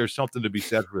 And I think there's something to be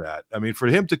said for that. I mean, for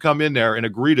him to come in there and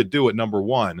agree to do it, number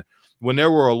one, when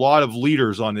there were a lot of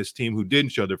leaders on this team who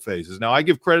didn't show their faces. Now, I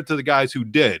give credit to the guys who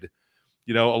did.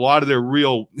 A lot of their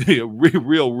real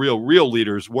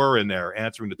leaders were in there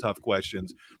answering the tough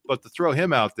questions. But to throw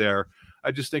him out there,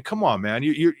 I just think, come on, man,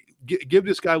 you give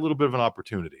this guy a little bit of an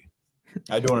opportunity.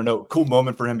 I do want to know, cool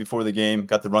moment for him before the game.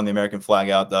 Got to run the American flag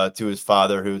out to his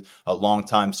father, who's a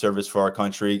longtime service for our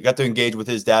country. Got to engage with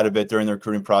his dad a bit during the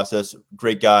recruiting process.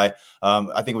 Great guy.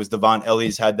 I think it was Devon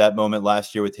Ellies had that moment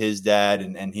last year with his dad,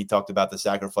 and he talked about the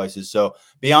sacrifices. So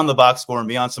beyond the box score and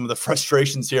beyond some of the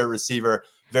frustrations here at receiver,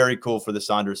 very cool for the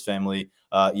Saunders family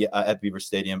at Beaver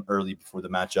Stadium early before the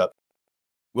matchup.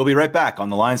 We'll be right back on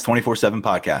the Lions 24/7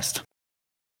 podcast.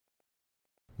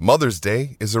 Mother's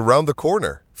Day is around the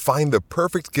corner. Find the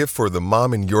perfect gift for the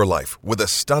mom in your life with a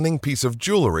stunning piece of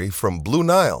jewelry from Blue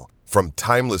Nile. From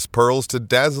timeless pearls to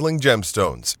dazzling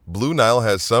gemstones, Blue Nile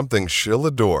has something she'll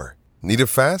adore. Need it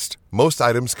fast? Most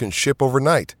items can ship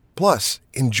overnight. Plus,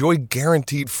 enjoy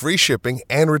guaranteed free shipping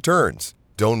and returns.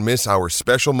 Don't miss our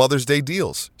special Mother's Day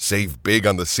deals. Save big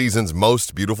on the season's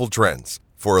most beautiful trends.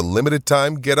 For a limited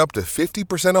time, get up to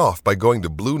 50% off by going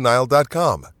to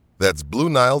BlueNile.com. That's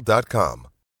BlueNile.com.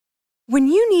 When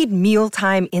you need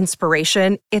mealtime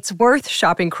inspiration, it's worth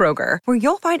shopping Kroger, where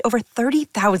you'll find over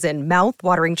 30,000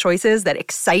 mouth-watering choices that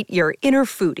excite your inner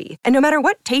foodie. And no matter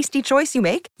what tasty choice you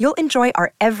make, you'll enjoy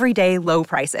our everyday low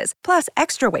prices, plus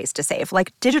extra ways to save,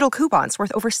 like digital coupons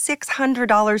worth over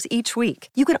 $600 each week.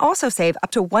 You can also save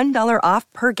up to $1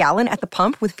 off per gallon at the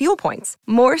pump with fuel points.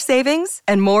 More savings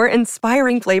and more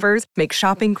inspiring flavors make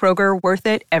shopping Kroger worth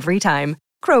it every time.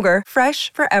 Kroger,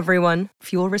 fresh for everyone.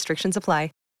 Fuel restrictions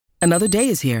apply. Another day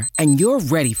is here, and you're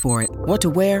ready for it. What to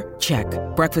wear? Check.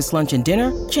 Breakfast, lunch, and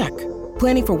dinner? Check.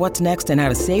 Planning for what's next and how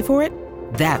to save for it?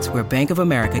 That's where Bank of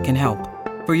America can help.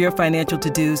 For your financial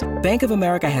to-dos, Bank of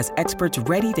America has experts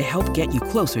ready to help get you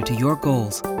closer to your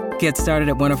goals. Get started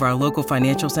at one of our local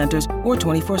financial centers or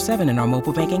 24/7 in our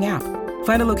mobile banking app.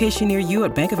 Find a location near you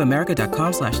at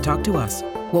bankofamerica.com/talktous.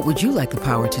 What would you like the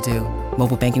power to do?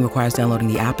 Mobile banking requires downloading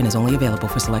the app and is only available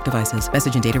for select devices.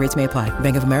 Message and data rates may apply.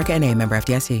 Bank of America NA, member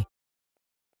FDIC.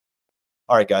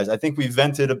 All right, guys, I think we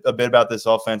vented a bit about this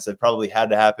offense that probably had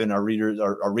to happen. Our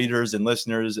readers and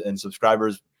listeners and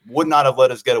subscribers would not have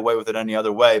let us get away with it any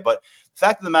other way. But the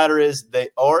fact of the matter is they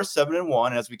are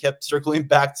 7-1. As we kept circling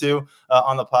back to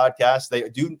on the podcast, they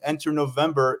do enter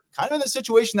November kind of in the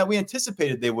situation that we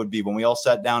anticipated they would be when we all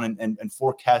sat down and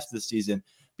forecast this season.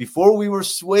 Before we were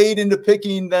swayed into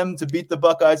picking them to beat the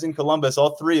Buckeyes in Columbus,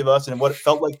 all three of us, and what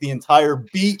felt like the entire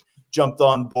beat jumped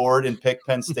on board and picked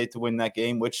Penn State to win that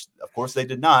game, which, of course, they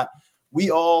did not.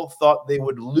 We all thought they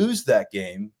would lose that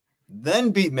game,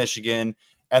 then beat Michigan,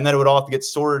 and then it would all have to get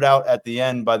sorted out at the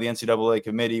end by the NCAA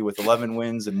committee with 11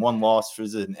 wins and 1 loss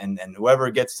and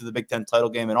whoever gets to the Big Ten title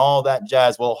game and all that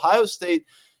jazz. Well, Ohio State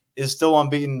is still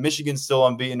unbeaten. Michigan's still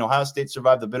unbeaten. Ohio State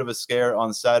survived a bit of a scare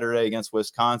on Saturday against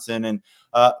Wisconsin. And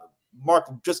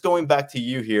Mark, just going back to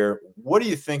you here, what do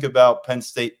you think about Penn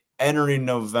State entering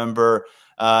November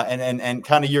and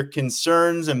kind of your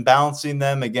concerns and balancing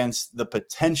them against the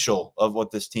potential of what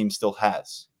this team still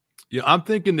has? Yeah, I'm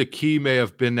thinking the key may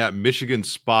have been that Michigan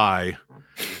spy,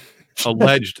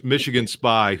 alleged Michigan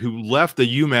spy, who left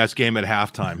the UMass game at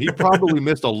halftime. He probably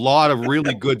missed a lot of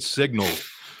really good signals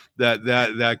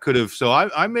that could have. So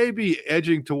I may be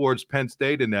edging towards Penn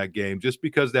State in that game just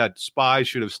because that spy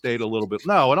should have stayed a little bit.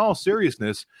 No, in all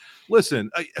seriousness, listen,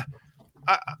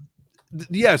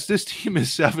 yes, this team is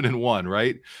 7-1,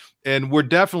 right? And we're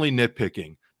definitely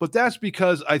nitpicking, but that's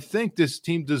because I think this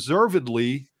team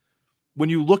deservedly, when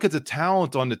you look at the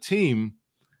talent on the team,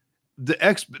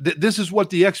 this is what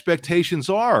the expectations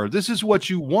are. This is what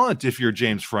you want if you're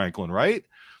James Franklin, right?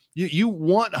 You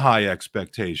want high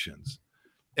expectations.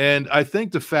 And I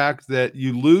think the fact that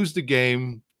you lose the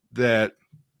game that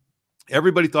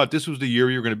everybody thought this was the year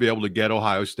you're going to be able to get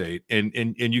Ohio State,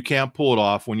 and you can't pull it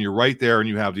off when you're right there and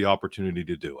you have the opportunity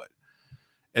to do it.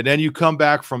 And then you come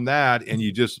back from that and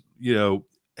you just,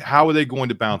 how are they going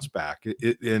to bounce back?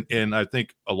 And I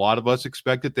think a lot of us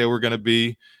expected they were going to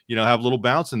be, have a little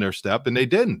bounce in their step, and they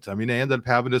didn't. I mean, they ended up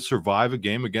having to survive a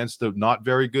game against a not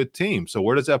very good team. So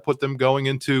where does that put them going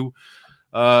into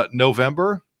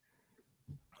November?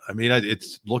 I mean,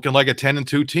 it's looking like a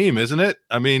 10-2 team, isn't it?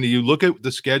 I mean, you look at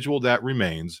the schedule that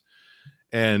remains,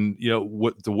 and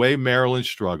what the way Maryland's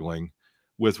struggling,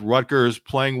 with Rutgers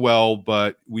playing well,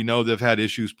 but we know they've had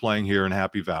issues playing here in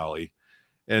Happy Valley,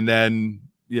 and then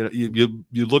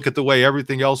you look at the way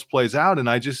everything else plays out, and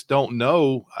I just don't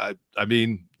know. I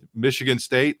mean, Michigan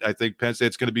State, I think Penn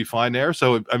State's going to be fine there.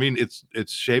 So I mean,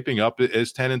 it's shaping up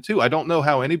as 10-2. I don't know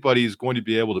how anybody is going to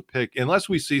be able to pick unless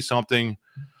we see something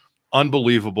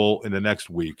unbelievable in the next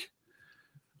week,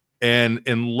 and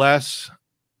unless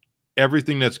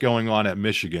everything that's going on at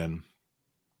Michigan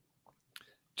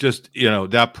just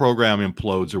that program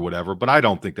implodes or whatever. But I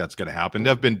don't think that's going to happen.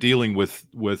 They've been dealing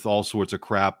with all sorts of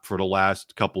crap for the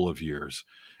last couple of years,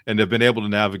 and they've been able to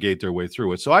navigate their way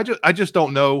through it. So I just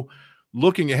don't know.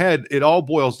 Looking ahead, it all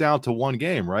boils down to one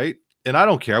game, right? And I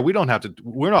don't care. We don't have to.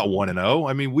 We're not 1-0.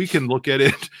 I mean, we can look at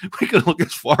it. We can look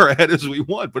as far ahead as we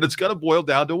want, but it's going to boil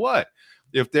down to what?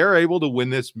 If they're able to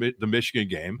win the Michigan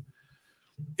game,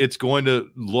 it's going to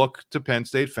look to Penn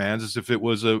State fans as if it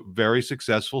was a very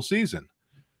successful season.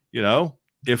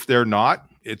 If they're not,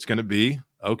 it's going to be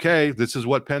okay. This is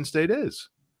what Penn State is.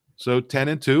 So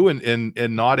 10-2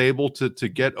 and not able to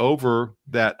get over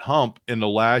that hump in the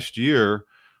last year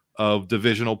of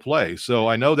divisional play. So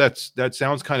I know that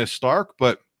sounds kind of stark,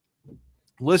 but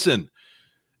listen,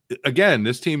 again,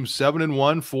 this team's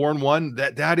 7-1,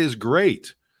 4-1. That is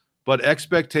great, but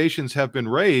expectations have been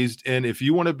raised. And if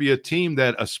you want to be a team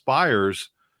that aspires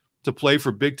to play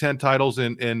for Big Ten titles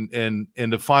in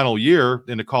the final year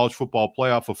in the college football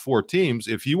playoff of 4 teams,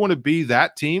 if you want to be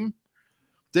that team,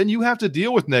 then you have to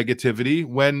deal with negativity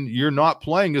when you're not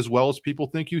playing as well as people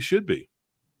think you should be.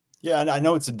 Yeah, and I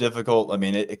know it's difficult. I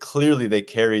mean, it clearly they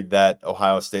carried that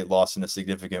Ohio State loss in a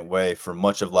significant way for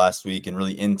much of last week and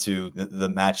really into the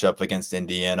matchup against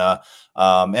Indiana.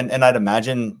 And I'd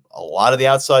imagine a lot of the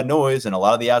outside noise and a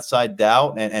lot of the outside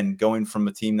doubt and going from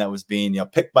a team that was being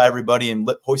picked by everybody and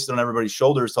hoisted on everybody's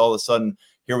shoulders to all of a sudden,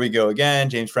 here we go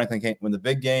again. James Franklin can't win the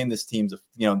big game. This team's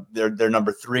they're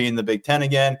number 3 in the Big Ten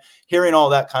again. Hearing all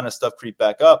that kind of stuff creep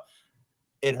back up,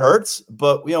 it hurts,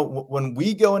 but when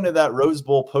we go into that Rose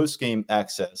Bowl post-game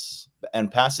access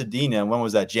and Pasadena, when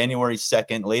was that? January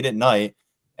 2nd, late at night,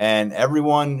 and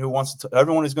everyone who's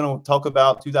going to talk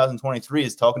about 2023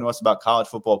 is talking to us about college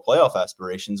football playoff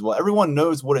aspirations. Well, everyone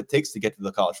knows what it takes to get to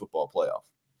the college football playoff.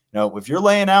 If you're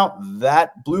laying out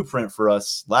that blueprint for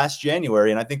us last January,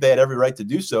 and I think they had every right to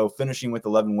do so, finishing with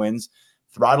 11 wins,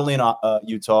 throttling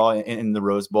Utah in the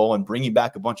Rose Bowl, and bringing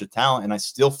back a bunch of talent, and I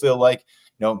still feel like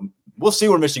we'll see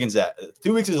where Michigan's at.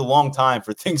 2 weeks is a long time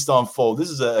for things to unfold.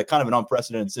 This is a kind of an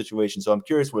unprecedented situation, so I'm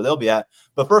curious where they'll be at.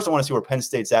 But first, I want to see where Penn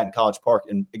State's at in College Park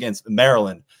against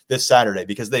Maryland this Saturday,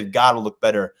 because they've got to look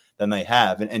better than they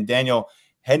have. And Daniel,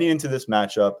 heading into this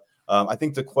matchup, I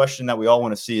think the question that we all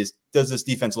want to see is, does this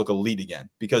defense look elite again?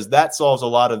 Because that solves a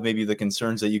lot of maybe the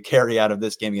concerns that you carry out of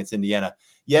this game against Indiana.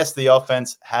 Yes, the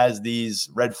offense has these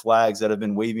red flags that have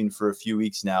been waving for a few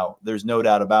weeks now. There's no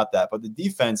doubt about that. But the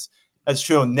defense has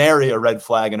shown nary a red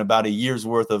flag in about a year's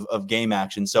worth of game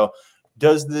action. So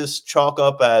does this chalk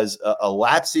up as a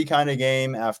lapsy kind of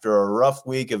game after a rough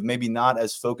week of maybe not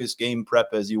as focused game prep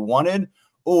as you wanted?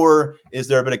 Or is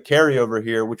there a bit of carryover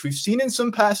here, which we've seen in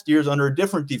some past years under a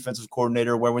different defensive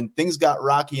coordinator, where when things got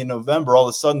rocky in November, all of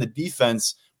a sudden the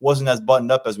defense wasn't as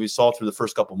buttoned up as we saw through the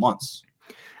first couple months?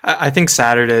 I think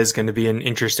Saturday is going to be an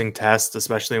interesting test,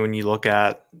 especially when you look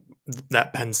at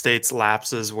that Penn State's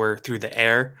lapses were through the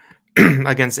air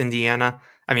against Indiana.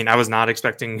 I mean, I was not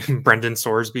expecting Brendan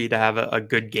Sorsby to have a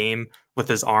good game with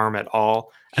his arm at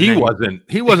all. He wasn't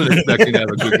expecting to have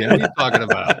a good game. What are you talking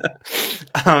about?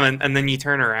 And then you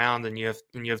turn around and you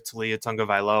have Talia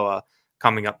Tagovailoa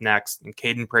coming up next, and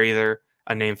Caden Prather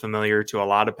a name familiar to a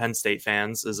lot of Penn State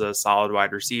fans, is a solid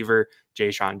wide receiver,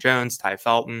 Jayshon Jones, Ty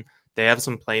Felton. They have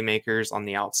some playmakers on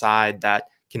the outside that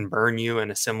can burn you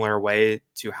in a similar way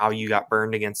to how you got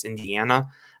burned against Indiana.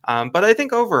 But I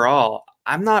think overall,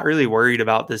 I'm not really worried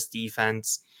about this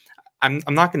defense. I'm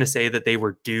not going to say that they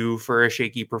were due for a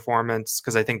shaky performance,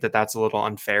 because I think that that's a little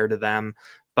unfair to them.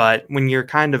 But when you're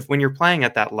playing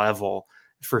at that level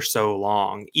for so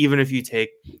long, even if you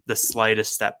take the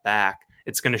slightest step back,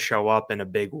 it's going to show up in a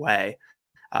big way.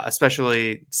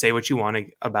 Especially, say what you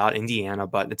want about Indiana,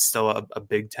 but it's still a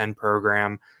Big Ten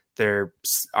program. There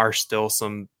are still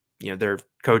some, there are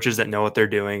coaches that know what they're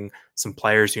doing, some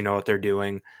players who know what they're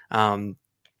doing. And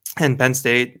Penn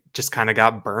State just kind of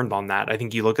got burned on that. I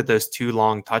think you look at those 2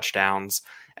 long touchdowns,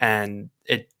 and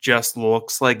it just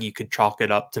looks like you could chalk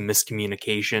it up to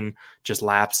miscommunication, just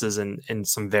lapses in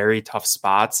some very tough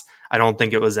spots. I don't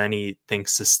think it was anything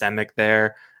systemic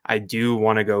there. I do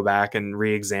want to go back and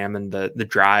re-examine the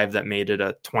drive that made it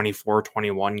a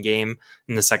 24-21 game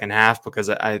in the second half, because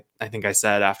I think I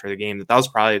said after the game that was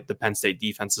probably the Penn State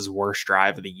defense's worst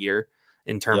drive of the year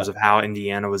in terms of how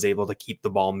Indiana was able to keep the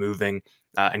ball moving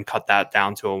and cut that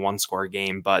down to a 1-score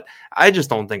game. But I just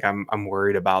don't think I'm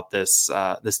worried about this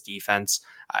defense.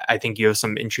 I think you have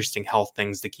some interesting health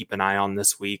things to keep an eye on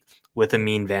this week with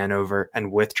Amin Vanover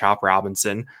and with Chop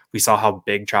Robinson. We saw how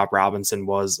big Chop Robinson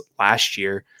was last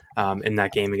year in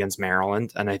that game against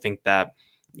Maryland. And I think that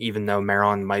even though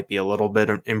Maryland might be a little bit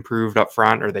improved up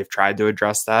front, or they've tried to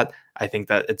address that, I think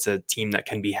that it's a team that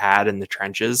can be had in the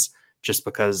trenches, just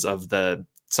because of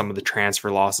some of the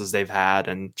transfer losses they've had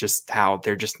and just how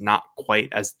they're just not quite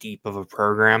as deep of a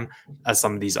program as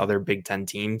some of these other Big Ten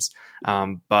teams.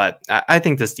 But I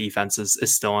think this defense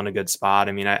is still in a good spot.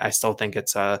 I mean, I still think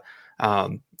it's one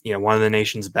of the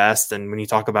nation's best. And when you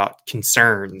talk about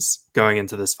concerns going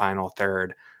into this final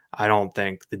third, I don't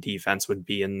think the defense would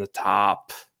be in the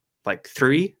top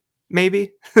 3,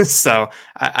 maybe. So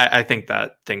I think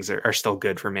that things are still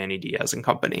good for Manny Diaz and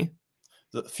company.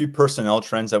 The few personnel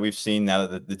trends that we've seen now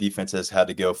that the defense has had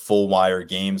to go full wire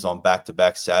games on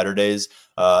back-to-back Saturdays.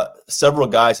 Several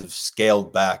guys have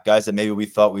scaled back, guys that maybe we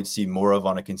thought we'd see more of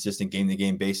on a consistent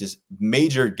game-to-game basis.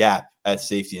 Major gap at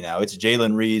safety now. It's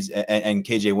Jalen Reed and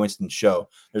KJ Winston show.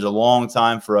 There's a long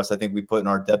time for us. I think we put in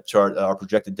our depth chart, our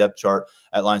projected depth chart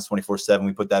at Lions 24/7.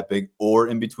 We put that big or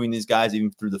in between these guys,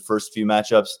 even through the first few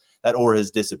matchups. That or has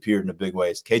disappeared in a big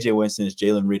way. It's KJ Winston, is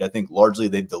Jalen Reed. I think largely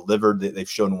they've delivered. They've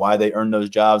shown why they earned those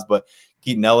jobs. But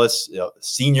Keaton Ellis,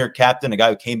 senior captain, a guy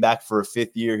who came back for a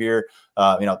 5th year here,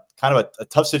 kind of a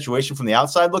tough situation from the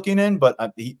outside looking in. But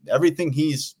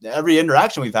every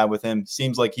interaction we've had with him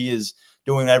seems like he is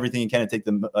doing everything he can to take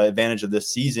the advantage of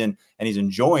this season, and he's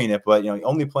enjoying it. But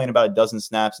only playing about a dozen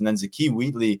snaps, and then Zakee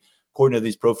Wheatley, according to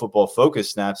these Pro Football Focus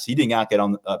snaps, he did not get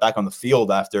back on the field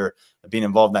after being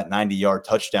involved in that 90-yard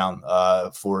touchdown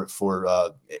for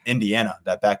Indiana,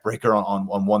 that backbreaker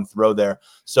on one throw there.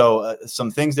 So some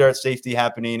things there at safety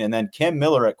happening, and then Cam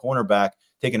Miller at cornerback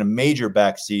taking a major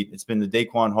backseat. It's been the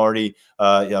Daquan Hardy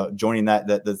joining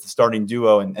the starting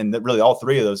duo, and really all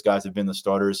 3 of those guys have been the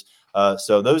starters.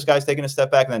 So those guys taking a step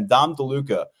back, and then Dom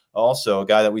DeLuca, also a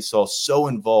guy that we saw so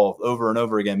involved over and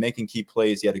over again, making key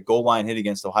plays. He had a goal line hit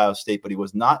against Ohio State, but he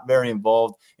was not very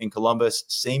involved in Columbus.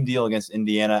 Same deal against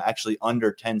Indiana, actually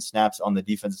under 10 snaps on the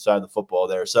defensive side of the football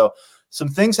there. So some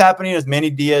things happening as Manny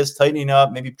Diaz tightening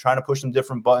up, maybe trying to push some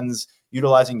different buttons,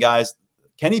 utilizing guys.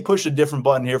 Can he push a different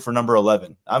button here for number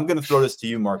 11? I'm going to throw this to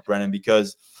you, Mark Brennan,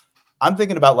 because I'm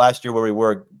thinking about last year where we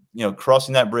were,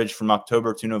 crossing that bridge from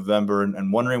October to November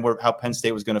and wondering how Penn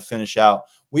State was going to finish out.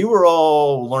 We were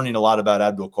all learning a lot about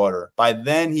Abdul Carter. By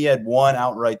then, he had won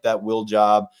outright that will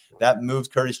job. That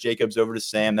moved Curtis Jacobs over to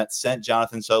Sam. That sent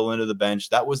Jonathan Sutherland to the bench.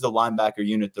 That was the linebacker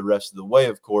unit the rest of the way,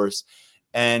 of course.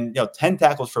 And, 10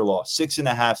 tackles for loss,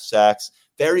 6.5 sacks.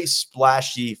 Very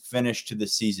splashy finish to the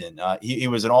season. He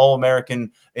was an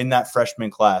All-American in that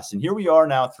freshman class. And here we are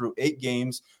now through 8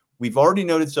 games. We've already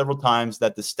noted several times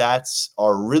that the stats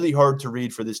are really hard to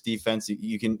read for this defense.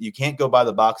 You can't go by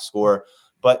the box score.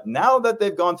 But now that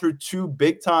they've gone through 2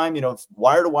 big-time,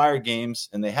 wire-to-wire games,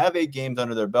 and they have 8 games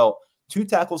under their belt, 2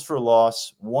 tackles for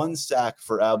loss, 1 sack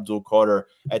for Abdul Carter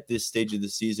at this stage of the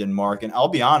season, Mark. And I'll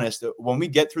be honest, when we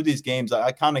get through these games,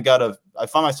 I find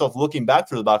myself looking back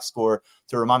through the box score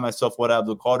to remind myself what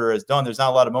Abdul Carter has done. There's not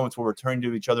a lot of moments where we're turning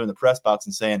to each other in the press box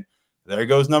and saying, there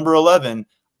goes number 11.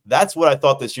 That's what I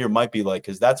thought this year might be like,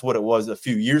 because that's what it was a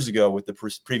few years ago with the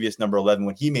previous number 11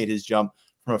 when he made his jump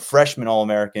from a freshman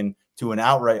All-American to an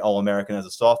outright All-American as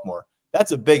a sophomore.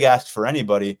 That's a big ask for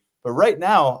anybody. But right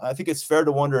now, I think it's fair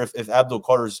to wonder if Abdul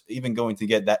Carter's even going to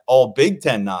get that all Big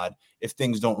Ten nod if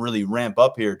things don't really ramp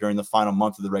up here during the final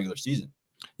month of the regular season.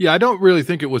 Yeah, I don't really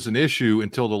think it was an issue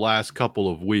until the last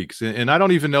couple of weeks. And I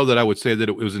don't even know that I would say that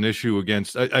it was an issue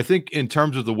against – I think in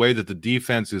terms of the way that the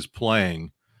defense is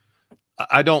playing,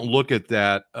 I don't look at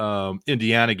that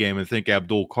Indiana game and think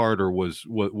Abdul Carter was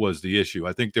the issue.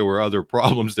 I think there were other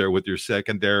problems there with your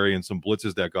secondary and some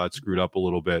blitzes that got screwed up a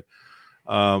little bit.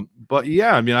 But,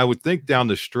 yeah, I mean, I would think down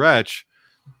the stretch,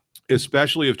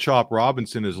 especially if Chop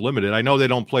Robinson is limited. I know they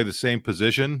don't play the same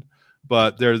position,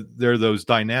 but they're those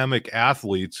dynamic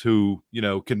athletes who,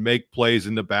 can make plays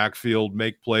in the backfield,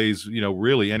 make plays,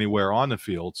 really anywhere on the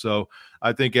field. So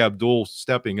I think Abdul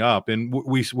stepping up, and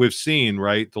we've seen,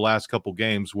 right, the last couple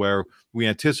games where we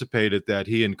anticipated that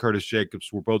he and Curtis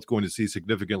Jacobs were both going to see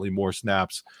significantly more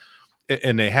snaps,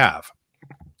 and they have.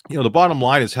 The bottom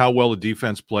line is how well the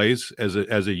defense plays as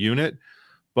a unit,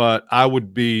 but I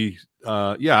would be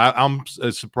I'm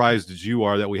as surprised as you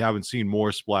are that we haven't seen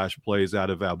more splash plays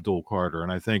out of Abdul Carter.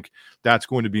 And I think that's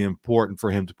going to be important for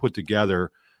him to put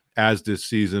together as this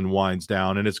season winds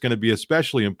down. And it's going to be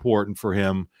especially important for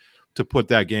him to put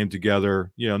that game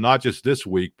together, not just this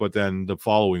week, but then the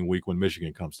following week when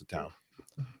Michigan comes to town.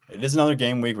 It is another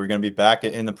game week. We're going to be back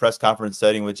in the press conference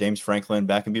setting with James Franklin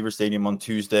back in Beaver Stadium on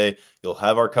Tuesday. You'll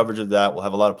have our coverage of that. We'll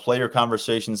have a lot of player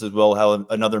conversations as well. We'll have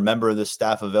another member of the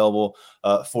staff available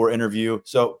for interview.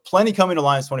 So plenty coming to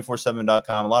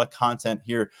Lions247.com. A lot of content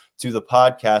here to the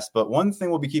podcast. But one thing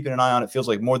we'll be keeping an eye on, it feels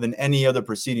like more than any other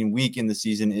preceding week in the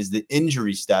season, is the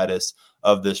injury status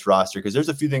of this roster, because there's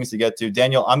a few things to get to.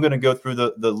 Daniel, I'm going to go through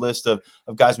the list of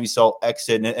guys we saw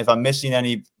exit. And if I'm missing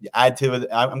any, add to it.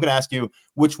 I'm going to ask you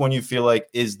which one you feel like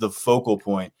is the focal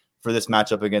point for this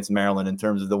matchup against Maryland in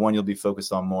terms of the one you'll be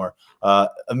focused on more.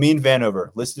 Amin Vanover,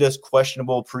 listed as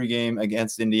questionable pregame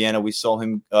against Indiana. We saw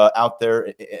him out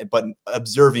there, but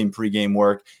observing pregame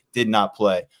work, did not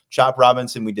play. Chop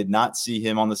Robinson, we did not see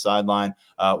him on the sideline.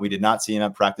 We did not see him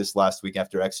at practice last week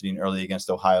after exiting early against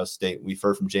Ohio State. We've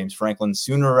heard from James Franklin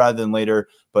sooner rather than later,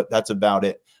 but that's about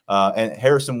it. And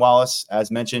Harrison Wallace,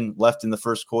 as mentioned, left in the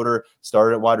first quarter,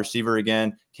 started at wide receiver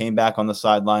again, came back on the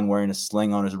sideline wearing a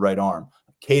sling on his right arm.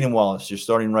 Caden Wallace, your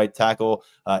starting right tackle,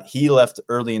 he left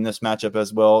early in this matchup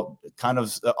as well. Kind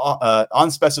of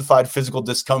unspecified physical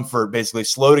discomfort, basically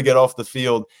slow to get off the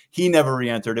field. He never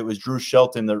re-entered. It was Drew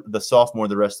Shelton, the sophomore,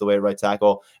 the rest of the way at right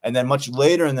tackle. And then much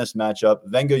later in this matchup,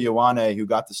 Venga Ioane, who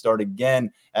got to start again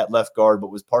at left guard,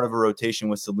 but was part of a rotation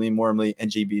with Salim Wormley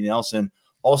and JB Nelson.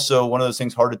 Also, one of those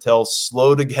things hard to tell,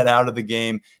 slow to get out of the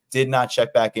game, did not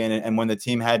check back in. And when the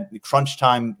team had crunch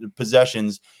time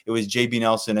possessions, it was JB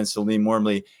Nelson and Salim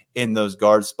Wormley in those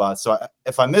guard spots. So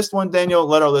if I missed one, Daniel,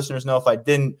 let our listeners know. If I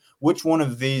didn't, which one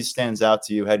of these stands out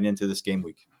to you heading into this game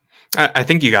week? I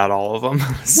think you got all of them.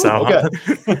 So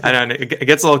okay. I know it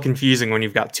gets a little confusing when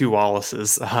you've got two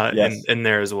Wallaces yes. in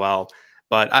there as well.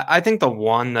 But I think the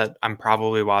one that I'm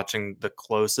probably watching the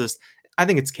closest, I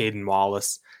think it's Caden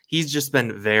Wallace. He's just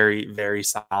been very, very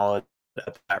solid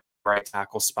at that right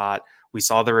tackle spot. We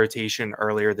saw the rotation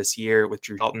earlier this year with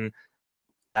Drew Shelton.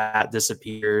 That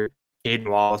disappeared. Caden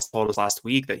Wallace told us last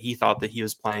week that he thought that he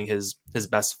was playing his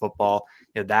best football.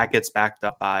 That gets backed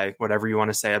up by whatever you want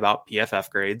to say about PFF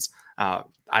grades. I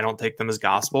don't take them as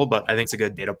gospel, but I think it's a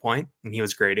good data point. And he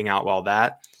was grading out well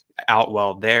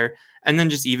there. And then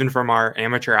just even from our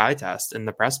amateur eye test in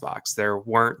the press box, there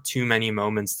weren't too many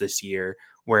moments this year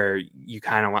where you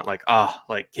kind of went like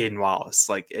Caden Wallace,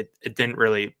 like it didn't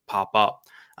really pop up.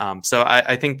 So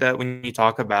I think that when you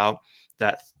talk about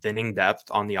that thinning depth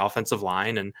on the offensive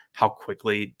line and how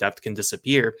quickly depth can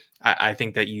disappear, I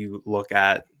think that you look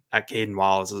at Caden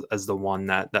Wallace as the one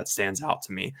that stands out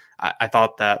to me. I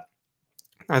felt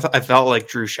like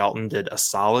Drew Shelton did a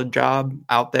solid job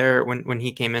out there when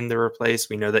he came in to replace.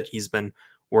 We know that he's been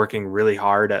working really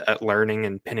hard at learning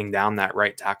and pinning down that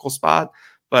right tackle spot.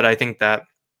 But I think that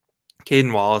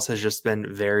Caden Wallace has just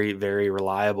been very, very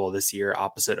reliable this year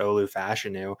opposite Olu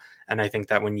Fashanu. And I think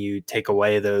that when you take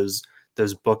away those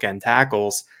bookend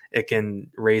tackles, it can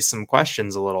raise some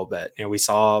questions a little bit. We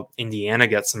saw Indiana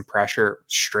get some pressure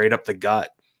straight up the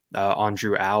gut on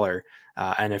Drew Aller.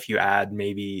 And if you add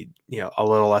maybe, a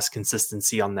little less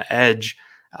consistency on the edge,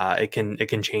 it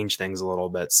can change things a little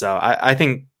bit. So I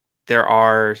think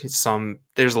there's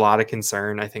a lot of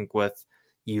concern, I think, with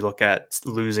you look at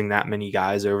losing that many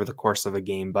guys over the course of a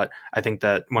game. But I think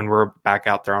that when we're back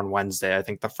out there on Wednesday, I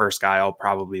think the first guy I'll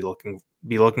probably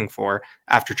be looking for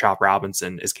after Chop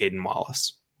Robinson is Caden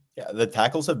Wallace. Yeah, the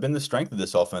tackles have been the strength of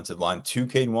this offensive line. To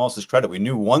Caden Wallace's credit, we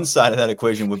knew one side of that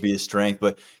equation would be his strength,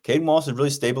 but Caden Wallace has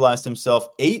really stabilized himself.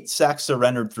 8 sacks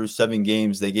surrendered through 7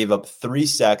 games. They gave up 3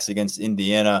 sacks against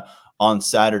Indiana on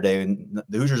Saturday. And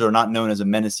the Hoosiers are not known as a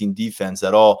menacing defense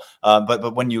at all.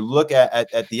 But when you look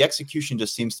at the execution,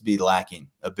 just seems to be lacking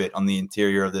a bit on the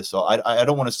interior of this. So I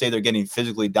don't want to say they're getting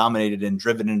physically dominated and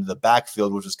driven into the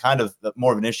backfield, which was kind of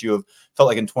more of an issue of felt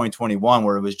like in 2021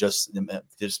 where it was just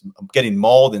getting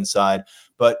mauled inside.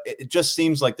 But it just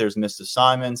seems like there's missed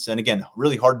assignments. And again,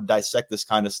 really hard to dissect this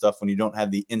kind of stuff when you don't have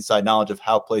the inside knowledge of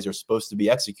how plays are supposed to be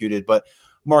executed. But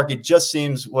Mark, it just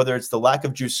seems, whether it's the lack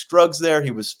of Juice Scruggs there, he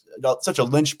was such a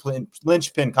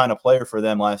linchpin kind of player for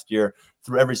them last year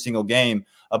through every single game.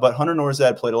 But Hunter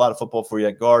Norzad played a lot of football for you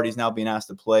at guard. He's now being asked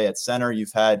to play at center.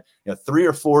 You've had 3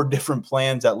 or 4 different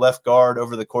plans at left guard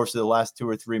over the course of the last 2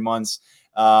 or 3 months.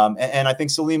 And I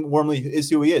think Salim Wormley is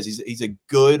who he is. He's a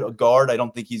good guard. I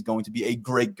don't think he's going to be a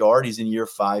great guard. He's in year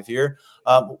 5 here.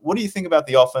 What do you think about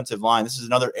the offensive line? This is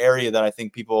another area that I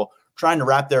think people trying to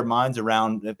wrap their minds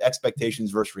around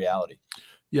expectations versus reality.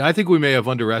 Yeah, I think we may have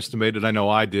underestimated, I know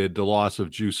I did, the loss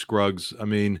of Juice Scruggs. I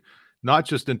mean, not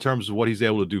just in terms of what he's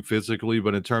able to do physically,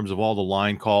 but in terms of all the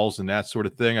line calls and that sort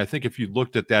of thing. I think if you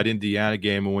looked at that Indiana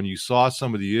game and when you saw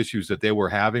some of the issues that they were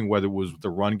having, whether it was the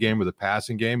run game or the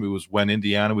passing game, it was when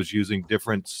Indiana was using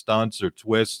different stunts or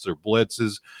twists or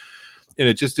blitzes. And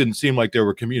it just didn't seem like there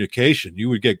were communication. You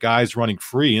would get guys running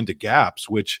free into gaps,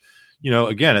 which,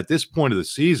 again, at this point of the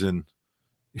season,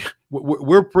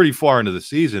 we're pretty far into the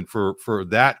season for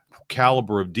that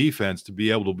caliber of defense to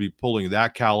be able to be pulling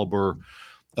that caliber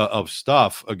of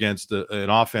stuff against an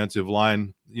offensive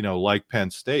line, like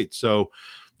Penn State. So,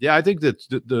 yeah, I think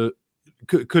that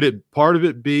could it part of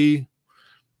it be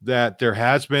that there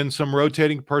has been some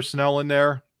rotating personnel in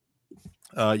there?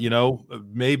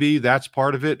 Maybe that's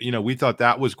part of it. We thought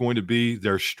that was going to be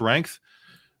their strength,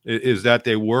 is that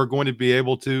they were going to be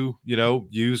able to,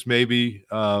 use maybe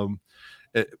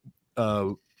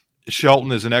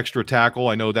Shelton as an extra tackle.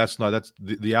 I know that's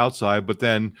the outside, but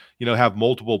then, have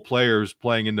multiple players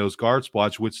playing in those guard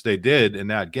spots, which they did in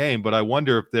that game. But I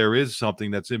wonder if there is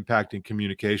something that's impacting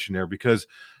communication there, because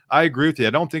I agree with you. I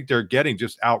don't think they're getting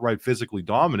just outright physically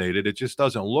dominated. It just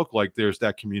doesn't look like there's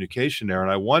that communication there.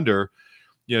 And I wonder,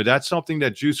 that's something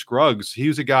that Juice Scruggs, he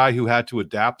was a guy who had to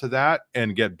adapt to that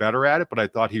and get better at it, but I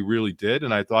thought he really did.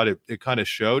 And I thought it kind of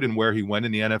showed in where he went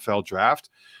in the NFL draft.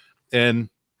 And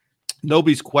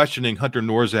nobody's questioning Hunter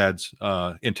Norzad's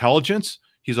intelligence.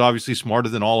 He's obviously smarter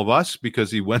than all of us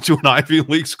because he went to an Ivy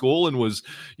League school and was,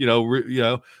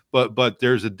 but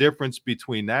there's a difference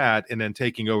between that and then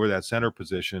taking over that center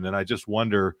position. And I just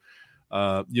wonder,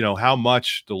 how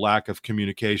much the lack of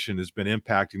communication has been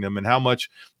impacting them, and how much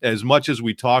as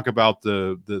we talk about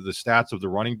the stats of the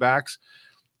running backs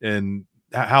and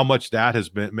how much that has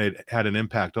had an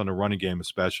impact on the running game,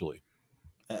 especially.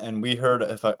 And we heard,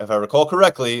 if I recall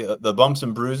correctly, the bumps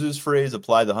and bruises phrase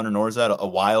applied to Hunter Norzad a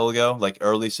while ago, like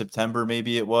early September,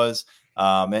 maybe it was.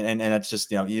 And it's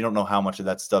just, you don't know how much of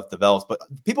that stuff develops, but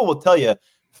people will tell you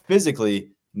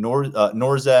physically,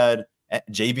 Norzad,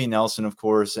 JB Nelson, of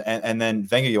course, and then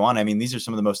Venga Ioane. I mean, these are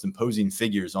some of the most imposing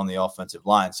figures on the offensive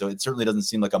line. So it certainly doesn't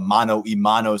seem like a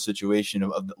mano-a-mano situation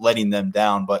of letting them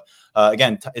down. But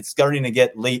again, it's starting to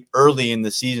get late early in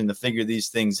the season to figure these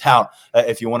things out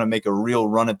if you want to make a real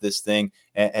run at this thing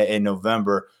in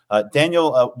November.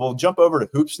 Daniel, we'll jump over to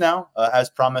hoops now. As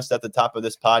promised at the top of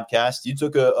this podcast, you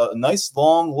took a nice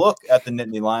long look at the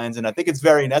Nittany Lions, and I think it's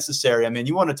very necessary. I mean,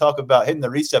 you want to talk about hitting the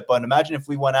reset button. Imagine if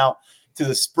we went out to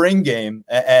the spring game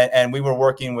and we were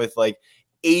working with like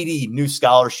 80 new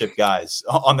scholarship guys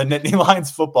on the Nittany Lions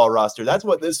football roster. That's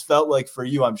what this felt like for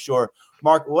you, I'm sure.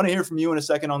 Mark, I want to hear from you in a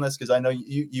second on this because I know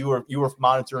you were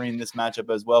monitoring this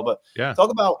matchup as well. But yeah,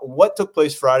 talk about what took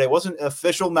place Friday. It wasn't an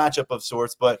official matchup of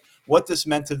sorts, but what this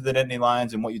meant to the Nittany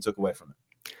Lions and what you took away from it.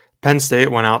 Penn State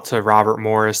went out to Robert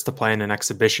Morris to play in an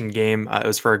exhibition game. It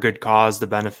was for a good cause to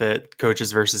benefit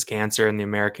Coaches versus Cancer and the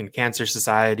American Cancer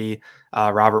Society.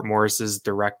 Robert Morris's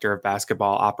director of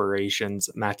basketball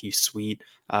operations, Matthew Sweet,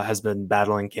 has been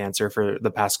battling cancer for the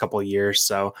past couple of years.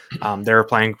 So they were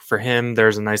playing for him.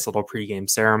 There's a nice little pregame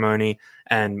ceremony.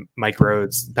 And Mike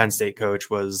Rhodes, Penn State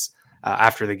coach, was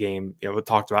after the game,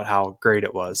 talked about how great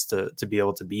it was to be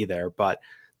able to be there. But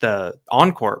the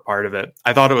on-court part of it,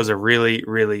 I thought it was a really,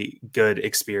 really good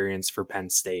experience for Penn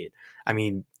State. I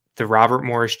mean, the Robert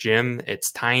Morris gym,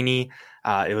 it's tiny.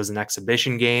 It was an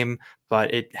exhibition game,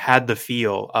 but it had the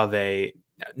feel of a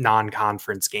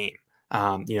non-conference game,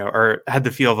 or had the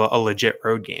feel of a legit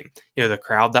road game. The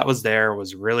crowd that was there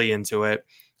was really into it.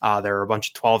 There were a bunch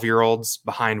of 12-year-olds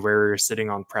behind where we were sitting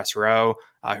on press row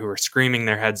who were screaming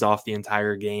their heads off the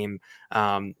entire game.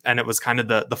 And it was kind of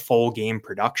the full game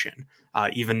production.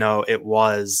 Even though it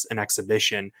was an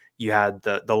exhibition, you had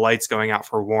the lights going out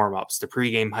for warm-ups, the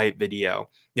pregame hype video,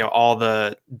 all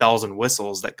the bells and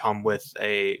whistles that come with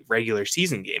a regular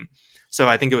season game. So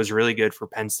I think it was really good for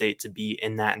Penn State to be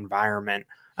in that environment.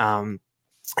 And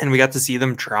we got to see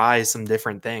them try some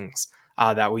different things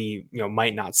that we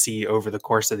might not see over the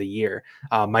course of the year.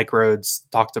 Mike Rhodes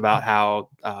talked about how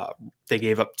they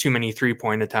gave up too many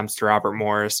 3-point attempts to Robert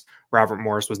Morris. Robert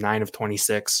Morris was 9 of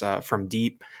 26 from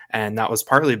deep, and that was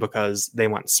partly because they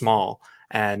went small.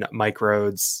 And Mike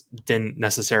Rhodes didn't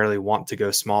necessarily want to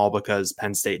go small because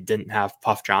Penn State didn't have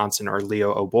Puff Johnson or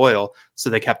Leo O'Boyle. So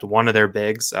they kept one of their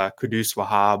bigs, Kudus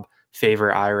Wahab,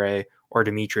 Favor Ire, or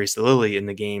Demetrius Lilly in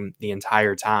the game the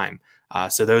entire time.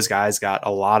 So those guys got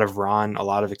a lot of run, a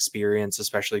lot of experience,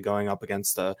 especially going up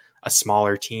against a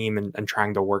smaller team and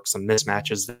trying to work some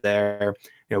mismatches there.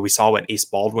 We saw what Ace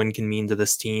Baldwin can mean to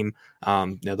this team.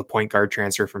 The point guard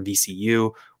transfer from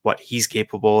VCU, what he's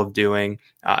capable of doing,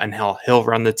 and he'll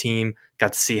run the team.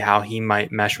 Got to see how he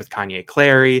might mesh with Kanye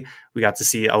Clary. We got to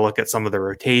see a look at some of the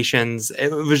rotations.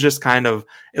 It was just it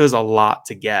was a lot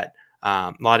to get,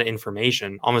 a lot of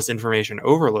information, almost information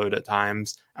overload at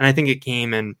times. And I think it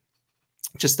came in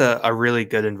just a really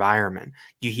good environment.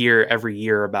 You hear every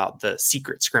year about the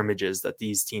secret scrimmages that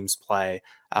these teams play.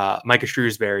 Micah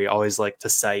Shrewsbury always liked to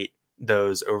cite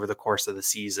those over the course of the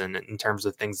season in terms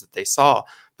of things that they saw.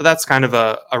 But that's kind of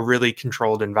a really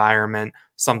controlled environment.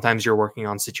 Sometimes you're working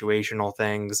on situational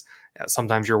things.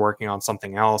 Sometimes you're working on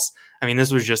something else. I mean,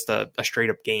 this was just a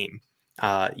straight up game,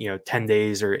 10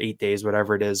 days or 8 days,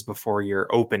 whatever it is, before you're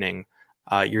opening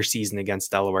your season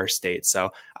against Delaware State.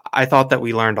 So I thought that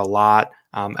we learned a lot.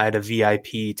 I had a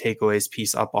VIP takeaways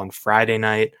piece up on Friday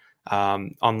night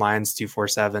on Lions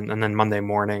 247. And then Monday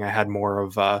morning, I had more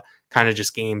of kind of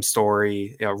just game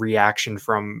story, reaction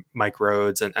from Mike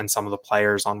Rhodes and some of the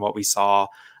players on what we saw.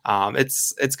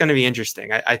 It's going to be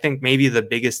interesting. I think maybe the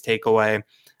biggest takeaway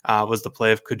was the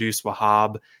play of Kudus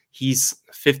Wahab. He's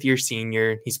fifth-year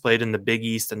senior. He's played in the Big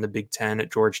East and the Big Ten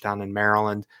at Georgetown and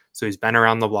Maryland. So he's been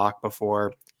around the block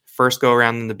before. First go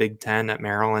around in the Big Ten at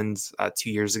Maryland 2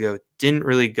 years ago. Didn't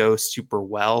really go super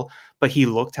well, but he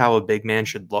looked how a big man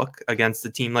should look against a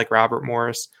team like Robert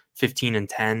Morris,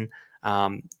 15-10.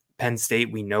 Penn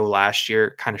State, we know last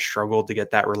year, kind of struggled to get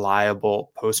that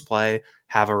reliable post play,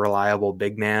 have a reliable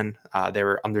big man. They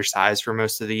were undersized for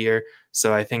most of the year.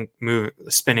 So I think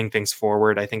spinning things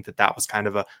forward, I think that was kind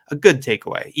of a good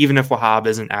takeaway. Even if Wahab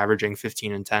isn't averaging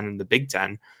 15-10 in the Big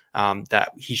Ten,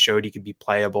 that he showed he could be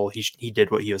playable. He did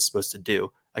what he was supposed to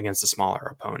do against a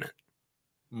smaller opponent.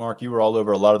 Mark, you were all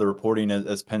over a lot of the reporting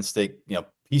as Penn State,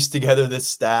 pieced together this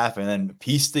staff and then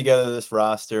pieced together this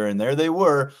roster. And there they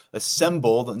were,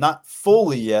 assembled, not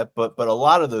fully yet, but a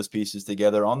lot of those pieces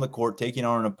together on the court, taking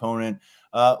on an opponent.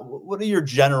 What are your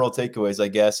general takeaways, I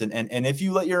guess? And if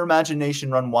you let your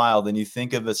imagination run wild and you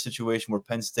think of a situation where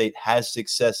Penn State has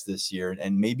success this year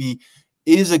and maybe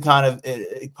is a kind of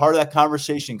a part of that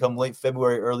conversation come late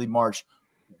February, early March,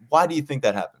 why do you think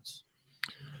that happens?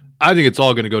 I think it's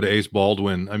all going to go to Ace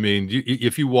Baldwin. I mean,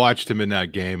 if you watched him in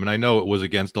that game, and I know it was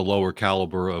against a lower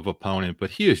caliber of opponent, but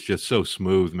he is just so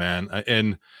smooth, man.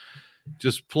 And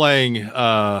just playing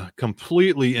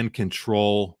completely in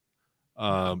control.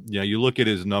 You look at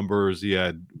his numbers. He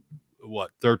had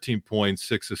 13 points,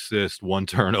 6 assists, 1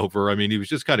 turnover. I mean, he was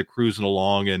just kind of cruising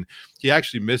along, and he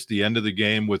actually missed the end of the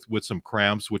game with some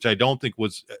cramps, which I don't think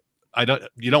was.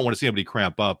 You don't want to see anybody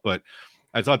cramp up, but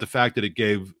I thought the fact that it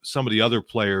gave some of the other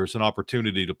players an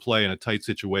opportunity to play in a tight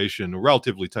situation, a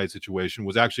relatively tight situation,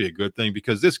 was actually a good thing,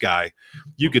 because this guy,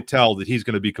 you could tell that he's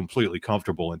going to be completely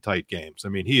comfortable in tight games. I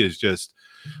mean, he is just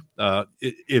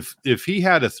if he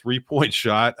had a 3-point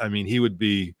shot, I mean, he would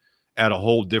be at a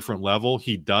whole different level.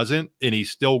 He doesn't, and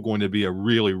he's still going to be a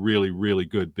really, really, really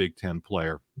good Big Ten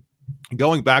player.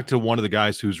 Going back to one of the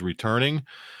guys who's returning,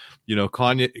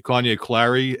 Kanye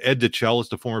Clary, Ed DeChellis,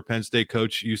 the former Penn State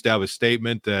coach, used to have a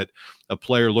statement that a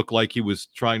player looked like he was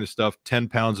trying to stuff 10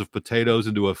 pounds of potatoes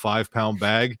into a 5-pound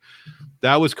bag.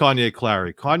 That was Kanye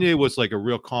Clary. Kanye was like a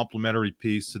real complimentary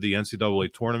piece to the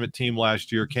NCAA tournament team last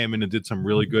year, came in and did some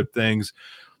really good things.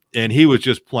 And he was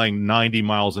just playing 90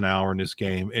 miles an hour in this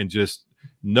game and just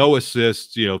no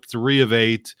assists, 3 of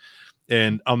 8.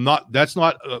 And that's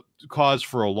not a cause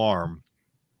for alarm.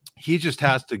 He just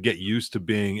has to get used to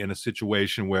being in a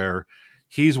situation where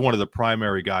he's one of the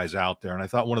primary guys out there. And I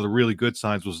thought one of the really good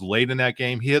signs was late in that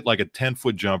game, he hit like a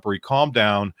 10-foot jumper. He calmed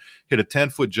down, hit a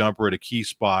 10-foot jumper at a key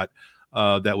spot.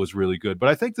 that was really good. But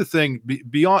I think the thing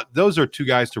beyond those are two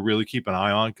guys to really keep an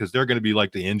eye on, because they're going to be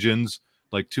like the engines,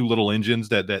 like two little engines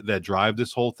that drive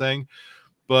this whole thing.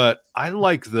 But I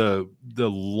like the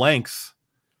length,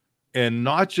 and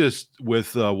not just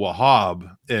with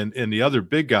Wahab and the other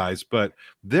big guys, but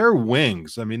their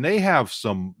wings. I mean, they have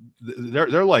some.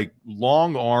 They're like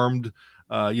long armed.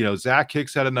 Zach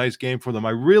Hicks had a nice game for them. I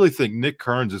really think Nick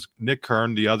Kern,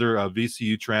 the other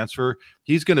VCU transfer,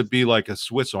 he's going to be like a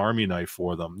Swiss Army knife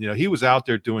for them. He was out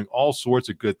there doing all sorts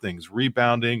of good things: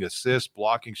 rebounding, assists,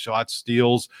 blocking shots,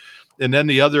 steals. And then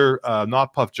the other,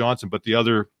 not Puff Johnson, but the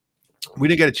other. We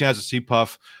didn't get a chance to see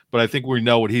Puff, but I think we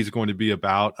know what he's going to be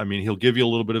about. I mean, he'll give you a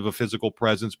little bit of a physical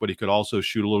presence, but he could also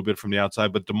shoot a little bit from the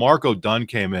outside. But DeMarco Dunn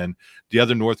came in, the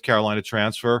other North Carolina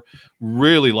transfer.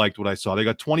 Really liked what I saw. They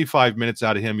got 25 minutes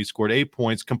out of him. He scored 8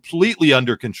 points, completely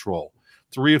under control.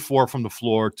 3 of 4 from the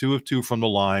floor, 2 of 2 from the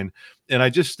line. And I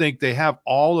just think they have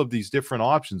all of these different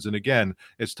options. And again,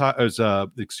 as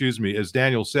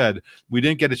Daniel said, we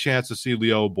didn't get a chance to see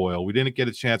Leo Boyle. We didn't get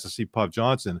a chance to see Puff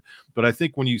Johnson. But I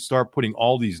think when you start putting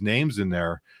all these names in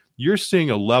there, you're seeing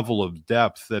a level of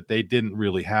depth that they didn't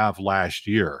really have last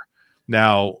year.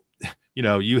 Now,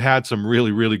 you had some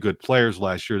really, really good players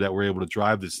last year that were able to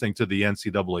drive this thing to the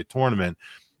NCAA tournament.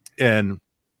 And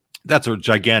that's a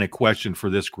gigantic question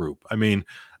for this group. I mean,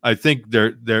 I think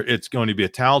it's going to be a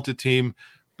talented team,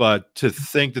 but to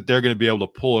think that they're going to be able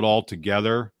to pull it all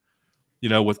together,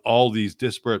 with all these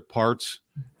disparate parts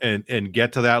and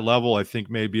get to that level, I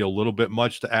think may be a little bit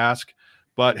much to ask.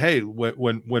 But hey,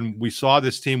 when we saw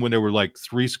this team when there were like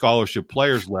 3 scholarship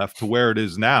players left to where it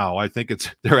is now, I think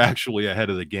they're actually ahead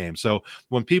of the game. So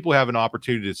when people have an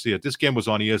opportunity to see it, this game was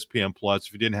on ESPN Plus.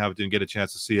 If you didn't get a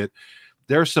chance to see it.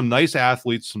 There's some nice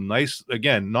athletes, some nice,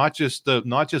 again, not just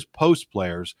post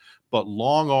players, but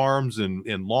long arms and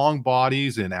long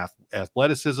bodies and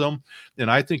athleticism.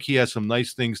 And I think he has some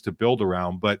nice things to build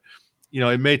around. But,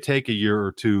 it may take a year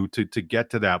or two to get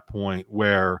to that point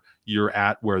where you're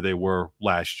at where they were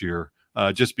last year,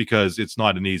 just because it's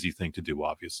not an easy thing to do,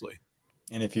 obviously.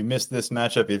 And if you missed this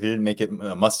matchup, if you didn't make it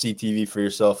must-see TV for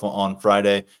yourself on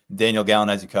Friday, Daniel Gallen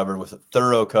has you covered with a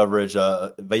thorough coverage,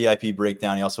 VIP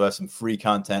breakdown. He also has some free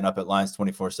content up at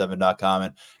Lions247.com.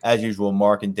 And as usual,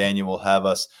 Mark and Daniel will have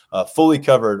us fully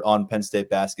covered on Penn State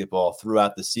basketball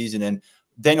throughout the season. And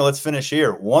Daniel, let's finish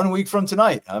here. 1 week from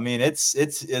tonight. I mean, it's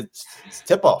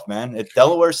tip-off, man. It's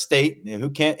Delaware State. Who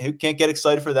can't get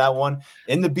excited for that one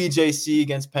in the BJC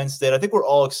against Penn State? I think we're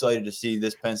all excited to see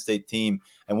this Penn State team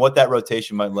and what that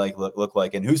rotation might look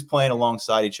like, and who's playing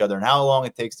alongside each other, and how long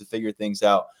it takes to figure things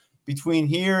out between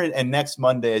here and next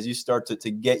Monday as you start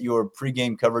to get your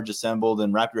pregame coverage assembled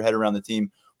and wrap your head around the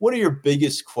team. What are your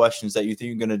biggest questions that you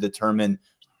think are going to determine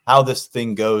how this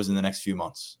thing goes in the next few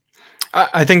months?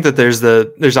 I think that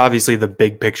there's obviously the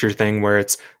big picture thing where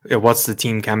it's what's the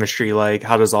team chemistry like?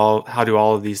 How do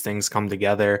all of these things come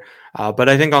together? But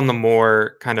I think on the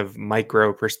more kind of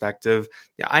micro perspective,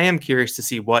 I am curious to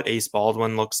see what Ace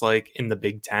Baldwin looks like in the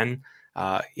Big Ten.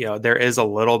 There is a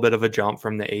little bit of a jump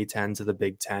from the A10 to the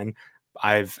Big Ten.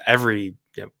 I've every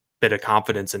bit of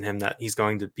confidence in him that he's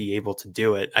going to be able to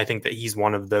do it. I think that he's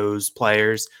one of those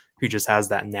players who just has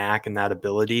that knack and that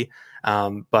ability.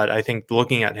 But I think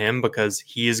looking at him, because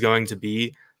he is going to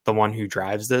be the one who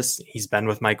drives this. He's been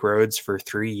with Mike Rhodes for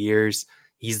 3 years.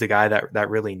 He's the guy that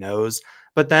really knows.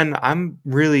 But then I'm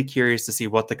really curious to see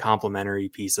what the complementary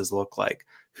pieces look like.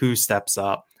 Who steps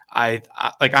up?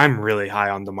 I'm really high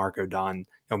on DeMarco Dunn.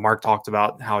 Mark talked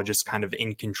about how just kind of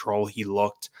in control he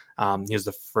looked. He was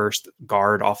the first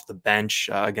guard off the bench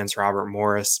against Robert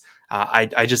Morris.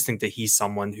 I just think that he's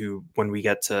someone who, when we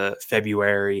get to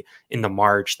February into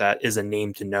March, that is a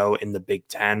name to know in the Big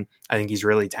Ten. I think he's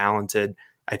really talented.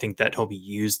 I think that he'll be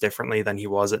used differently than he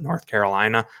was at North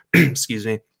Carolina. Excuse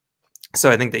me. So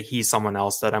I think that he's someone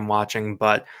else that I'm watching.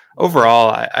 But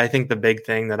overall, I think the big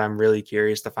thing that I'm really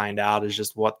curious to find out is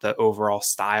just what the overall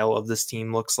style of this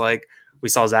team looks like. We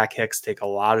saw Zach Hicks take a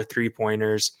lot of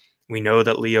 3-pointers. We know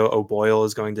that Leo O'Boyle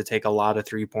is going to take a lot of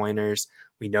 3-pointers.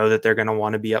 We know that they're going to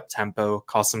want to be up tempo,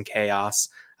 cause some chaos.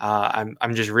 I'm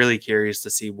just really curious to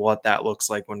see what that looks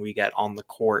like when we get on the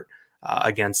court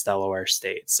against Delaware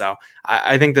State. So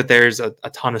I think that there's a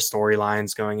ton of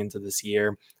storylines going into this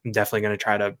year. I'm definitely going to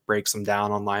try to break some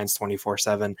down on Lions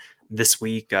 24/7 this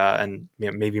week and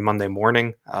maybe Monday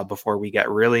morning before we get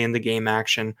really into game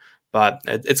action. But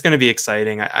it's going to be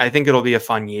exciting. I think it'll be a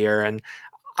fun year. And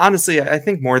honestly, I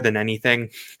think more than anything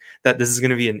that this is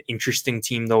going to be an interesting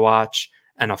team to watch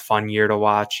and a fun year to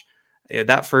watch.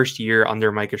 That first year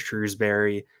under Micah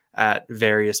Shrewsbury, at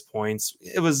various points.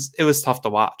 It was tough to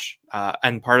watch.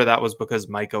 And part of that was because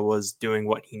Micah was doing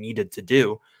what he needed to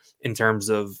do in terms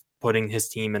of putting his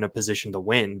team in a position to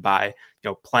win by,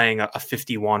 playing a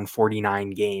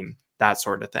 51-49 game, that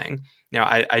sort of thing.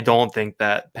 I don't think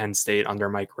that Penn State under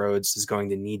Mike Rhodes is going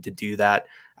to need to do that.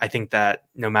 I think that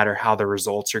no matter how the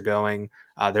results are going,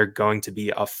 they're going to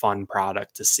be a fun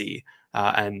product to see.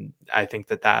 And I think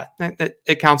that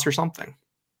it counts for something.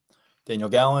 Daniel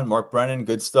Gallen, Mark Brennan,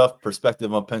 good stuff.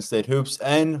 Perspective on Penn State hoops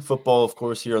and football, of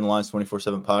course, here on the Lions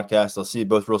 24/7 podcast. I'll see you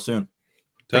both real soon.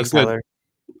 Thanks, Tyler.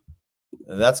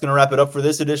 That's going to wrap it up for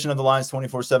this edition of the Lions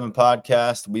 24/7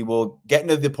 podcast. We will get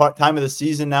into the time of the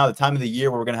season now, the time of the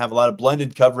year where we're going to have a lot of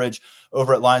blended coverage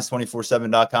over at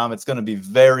lions247.com. It's going to be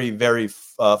very, very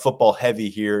football heavy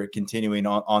here, continuing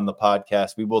on the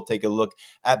podcast. We will take a look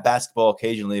at basketball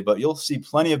occasionally, but you'll see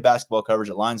plenty of basketball coverage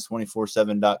at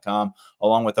lions247.com,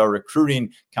 along with our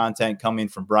recruiting content coming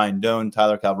from Brian Doan,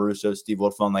 Tyler Calvaruso, Steve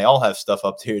Wolfman. They all have stuff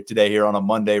up here today here on a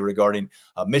Monday regarding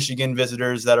Michigan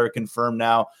visitors that are confirmed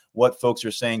now, what folks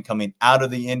are saying coming out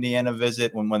of the Indiana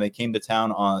visit when they came to town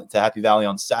to Happy Valley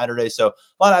on Saturday. So a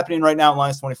lot happening right now at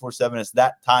Lions 24/7. It's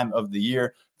that time of the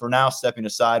year. For now, stepping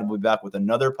aside, we'll be back with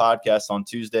another podcast on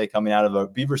Tuesday coming out of a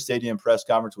Beaver Stadium press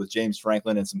conference with James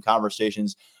Franklin and some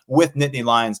conversations with Nittany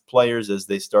Lions players as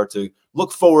they start to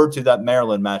look forward to that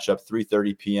Maryland matchup,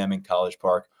 3:30 p.m. in College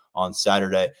Park on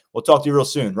Saturday. We'll talk to you real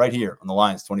soon right here on the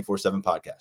Lions 24/7 podcast.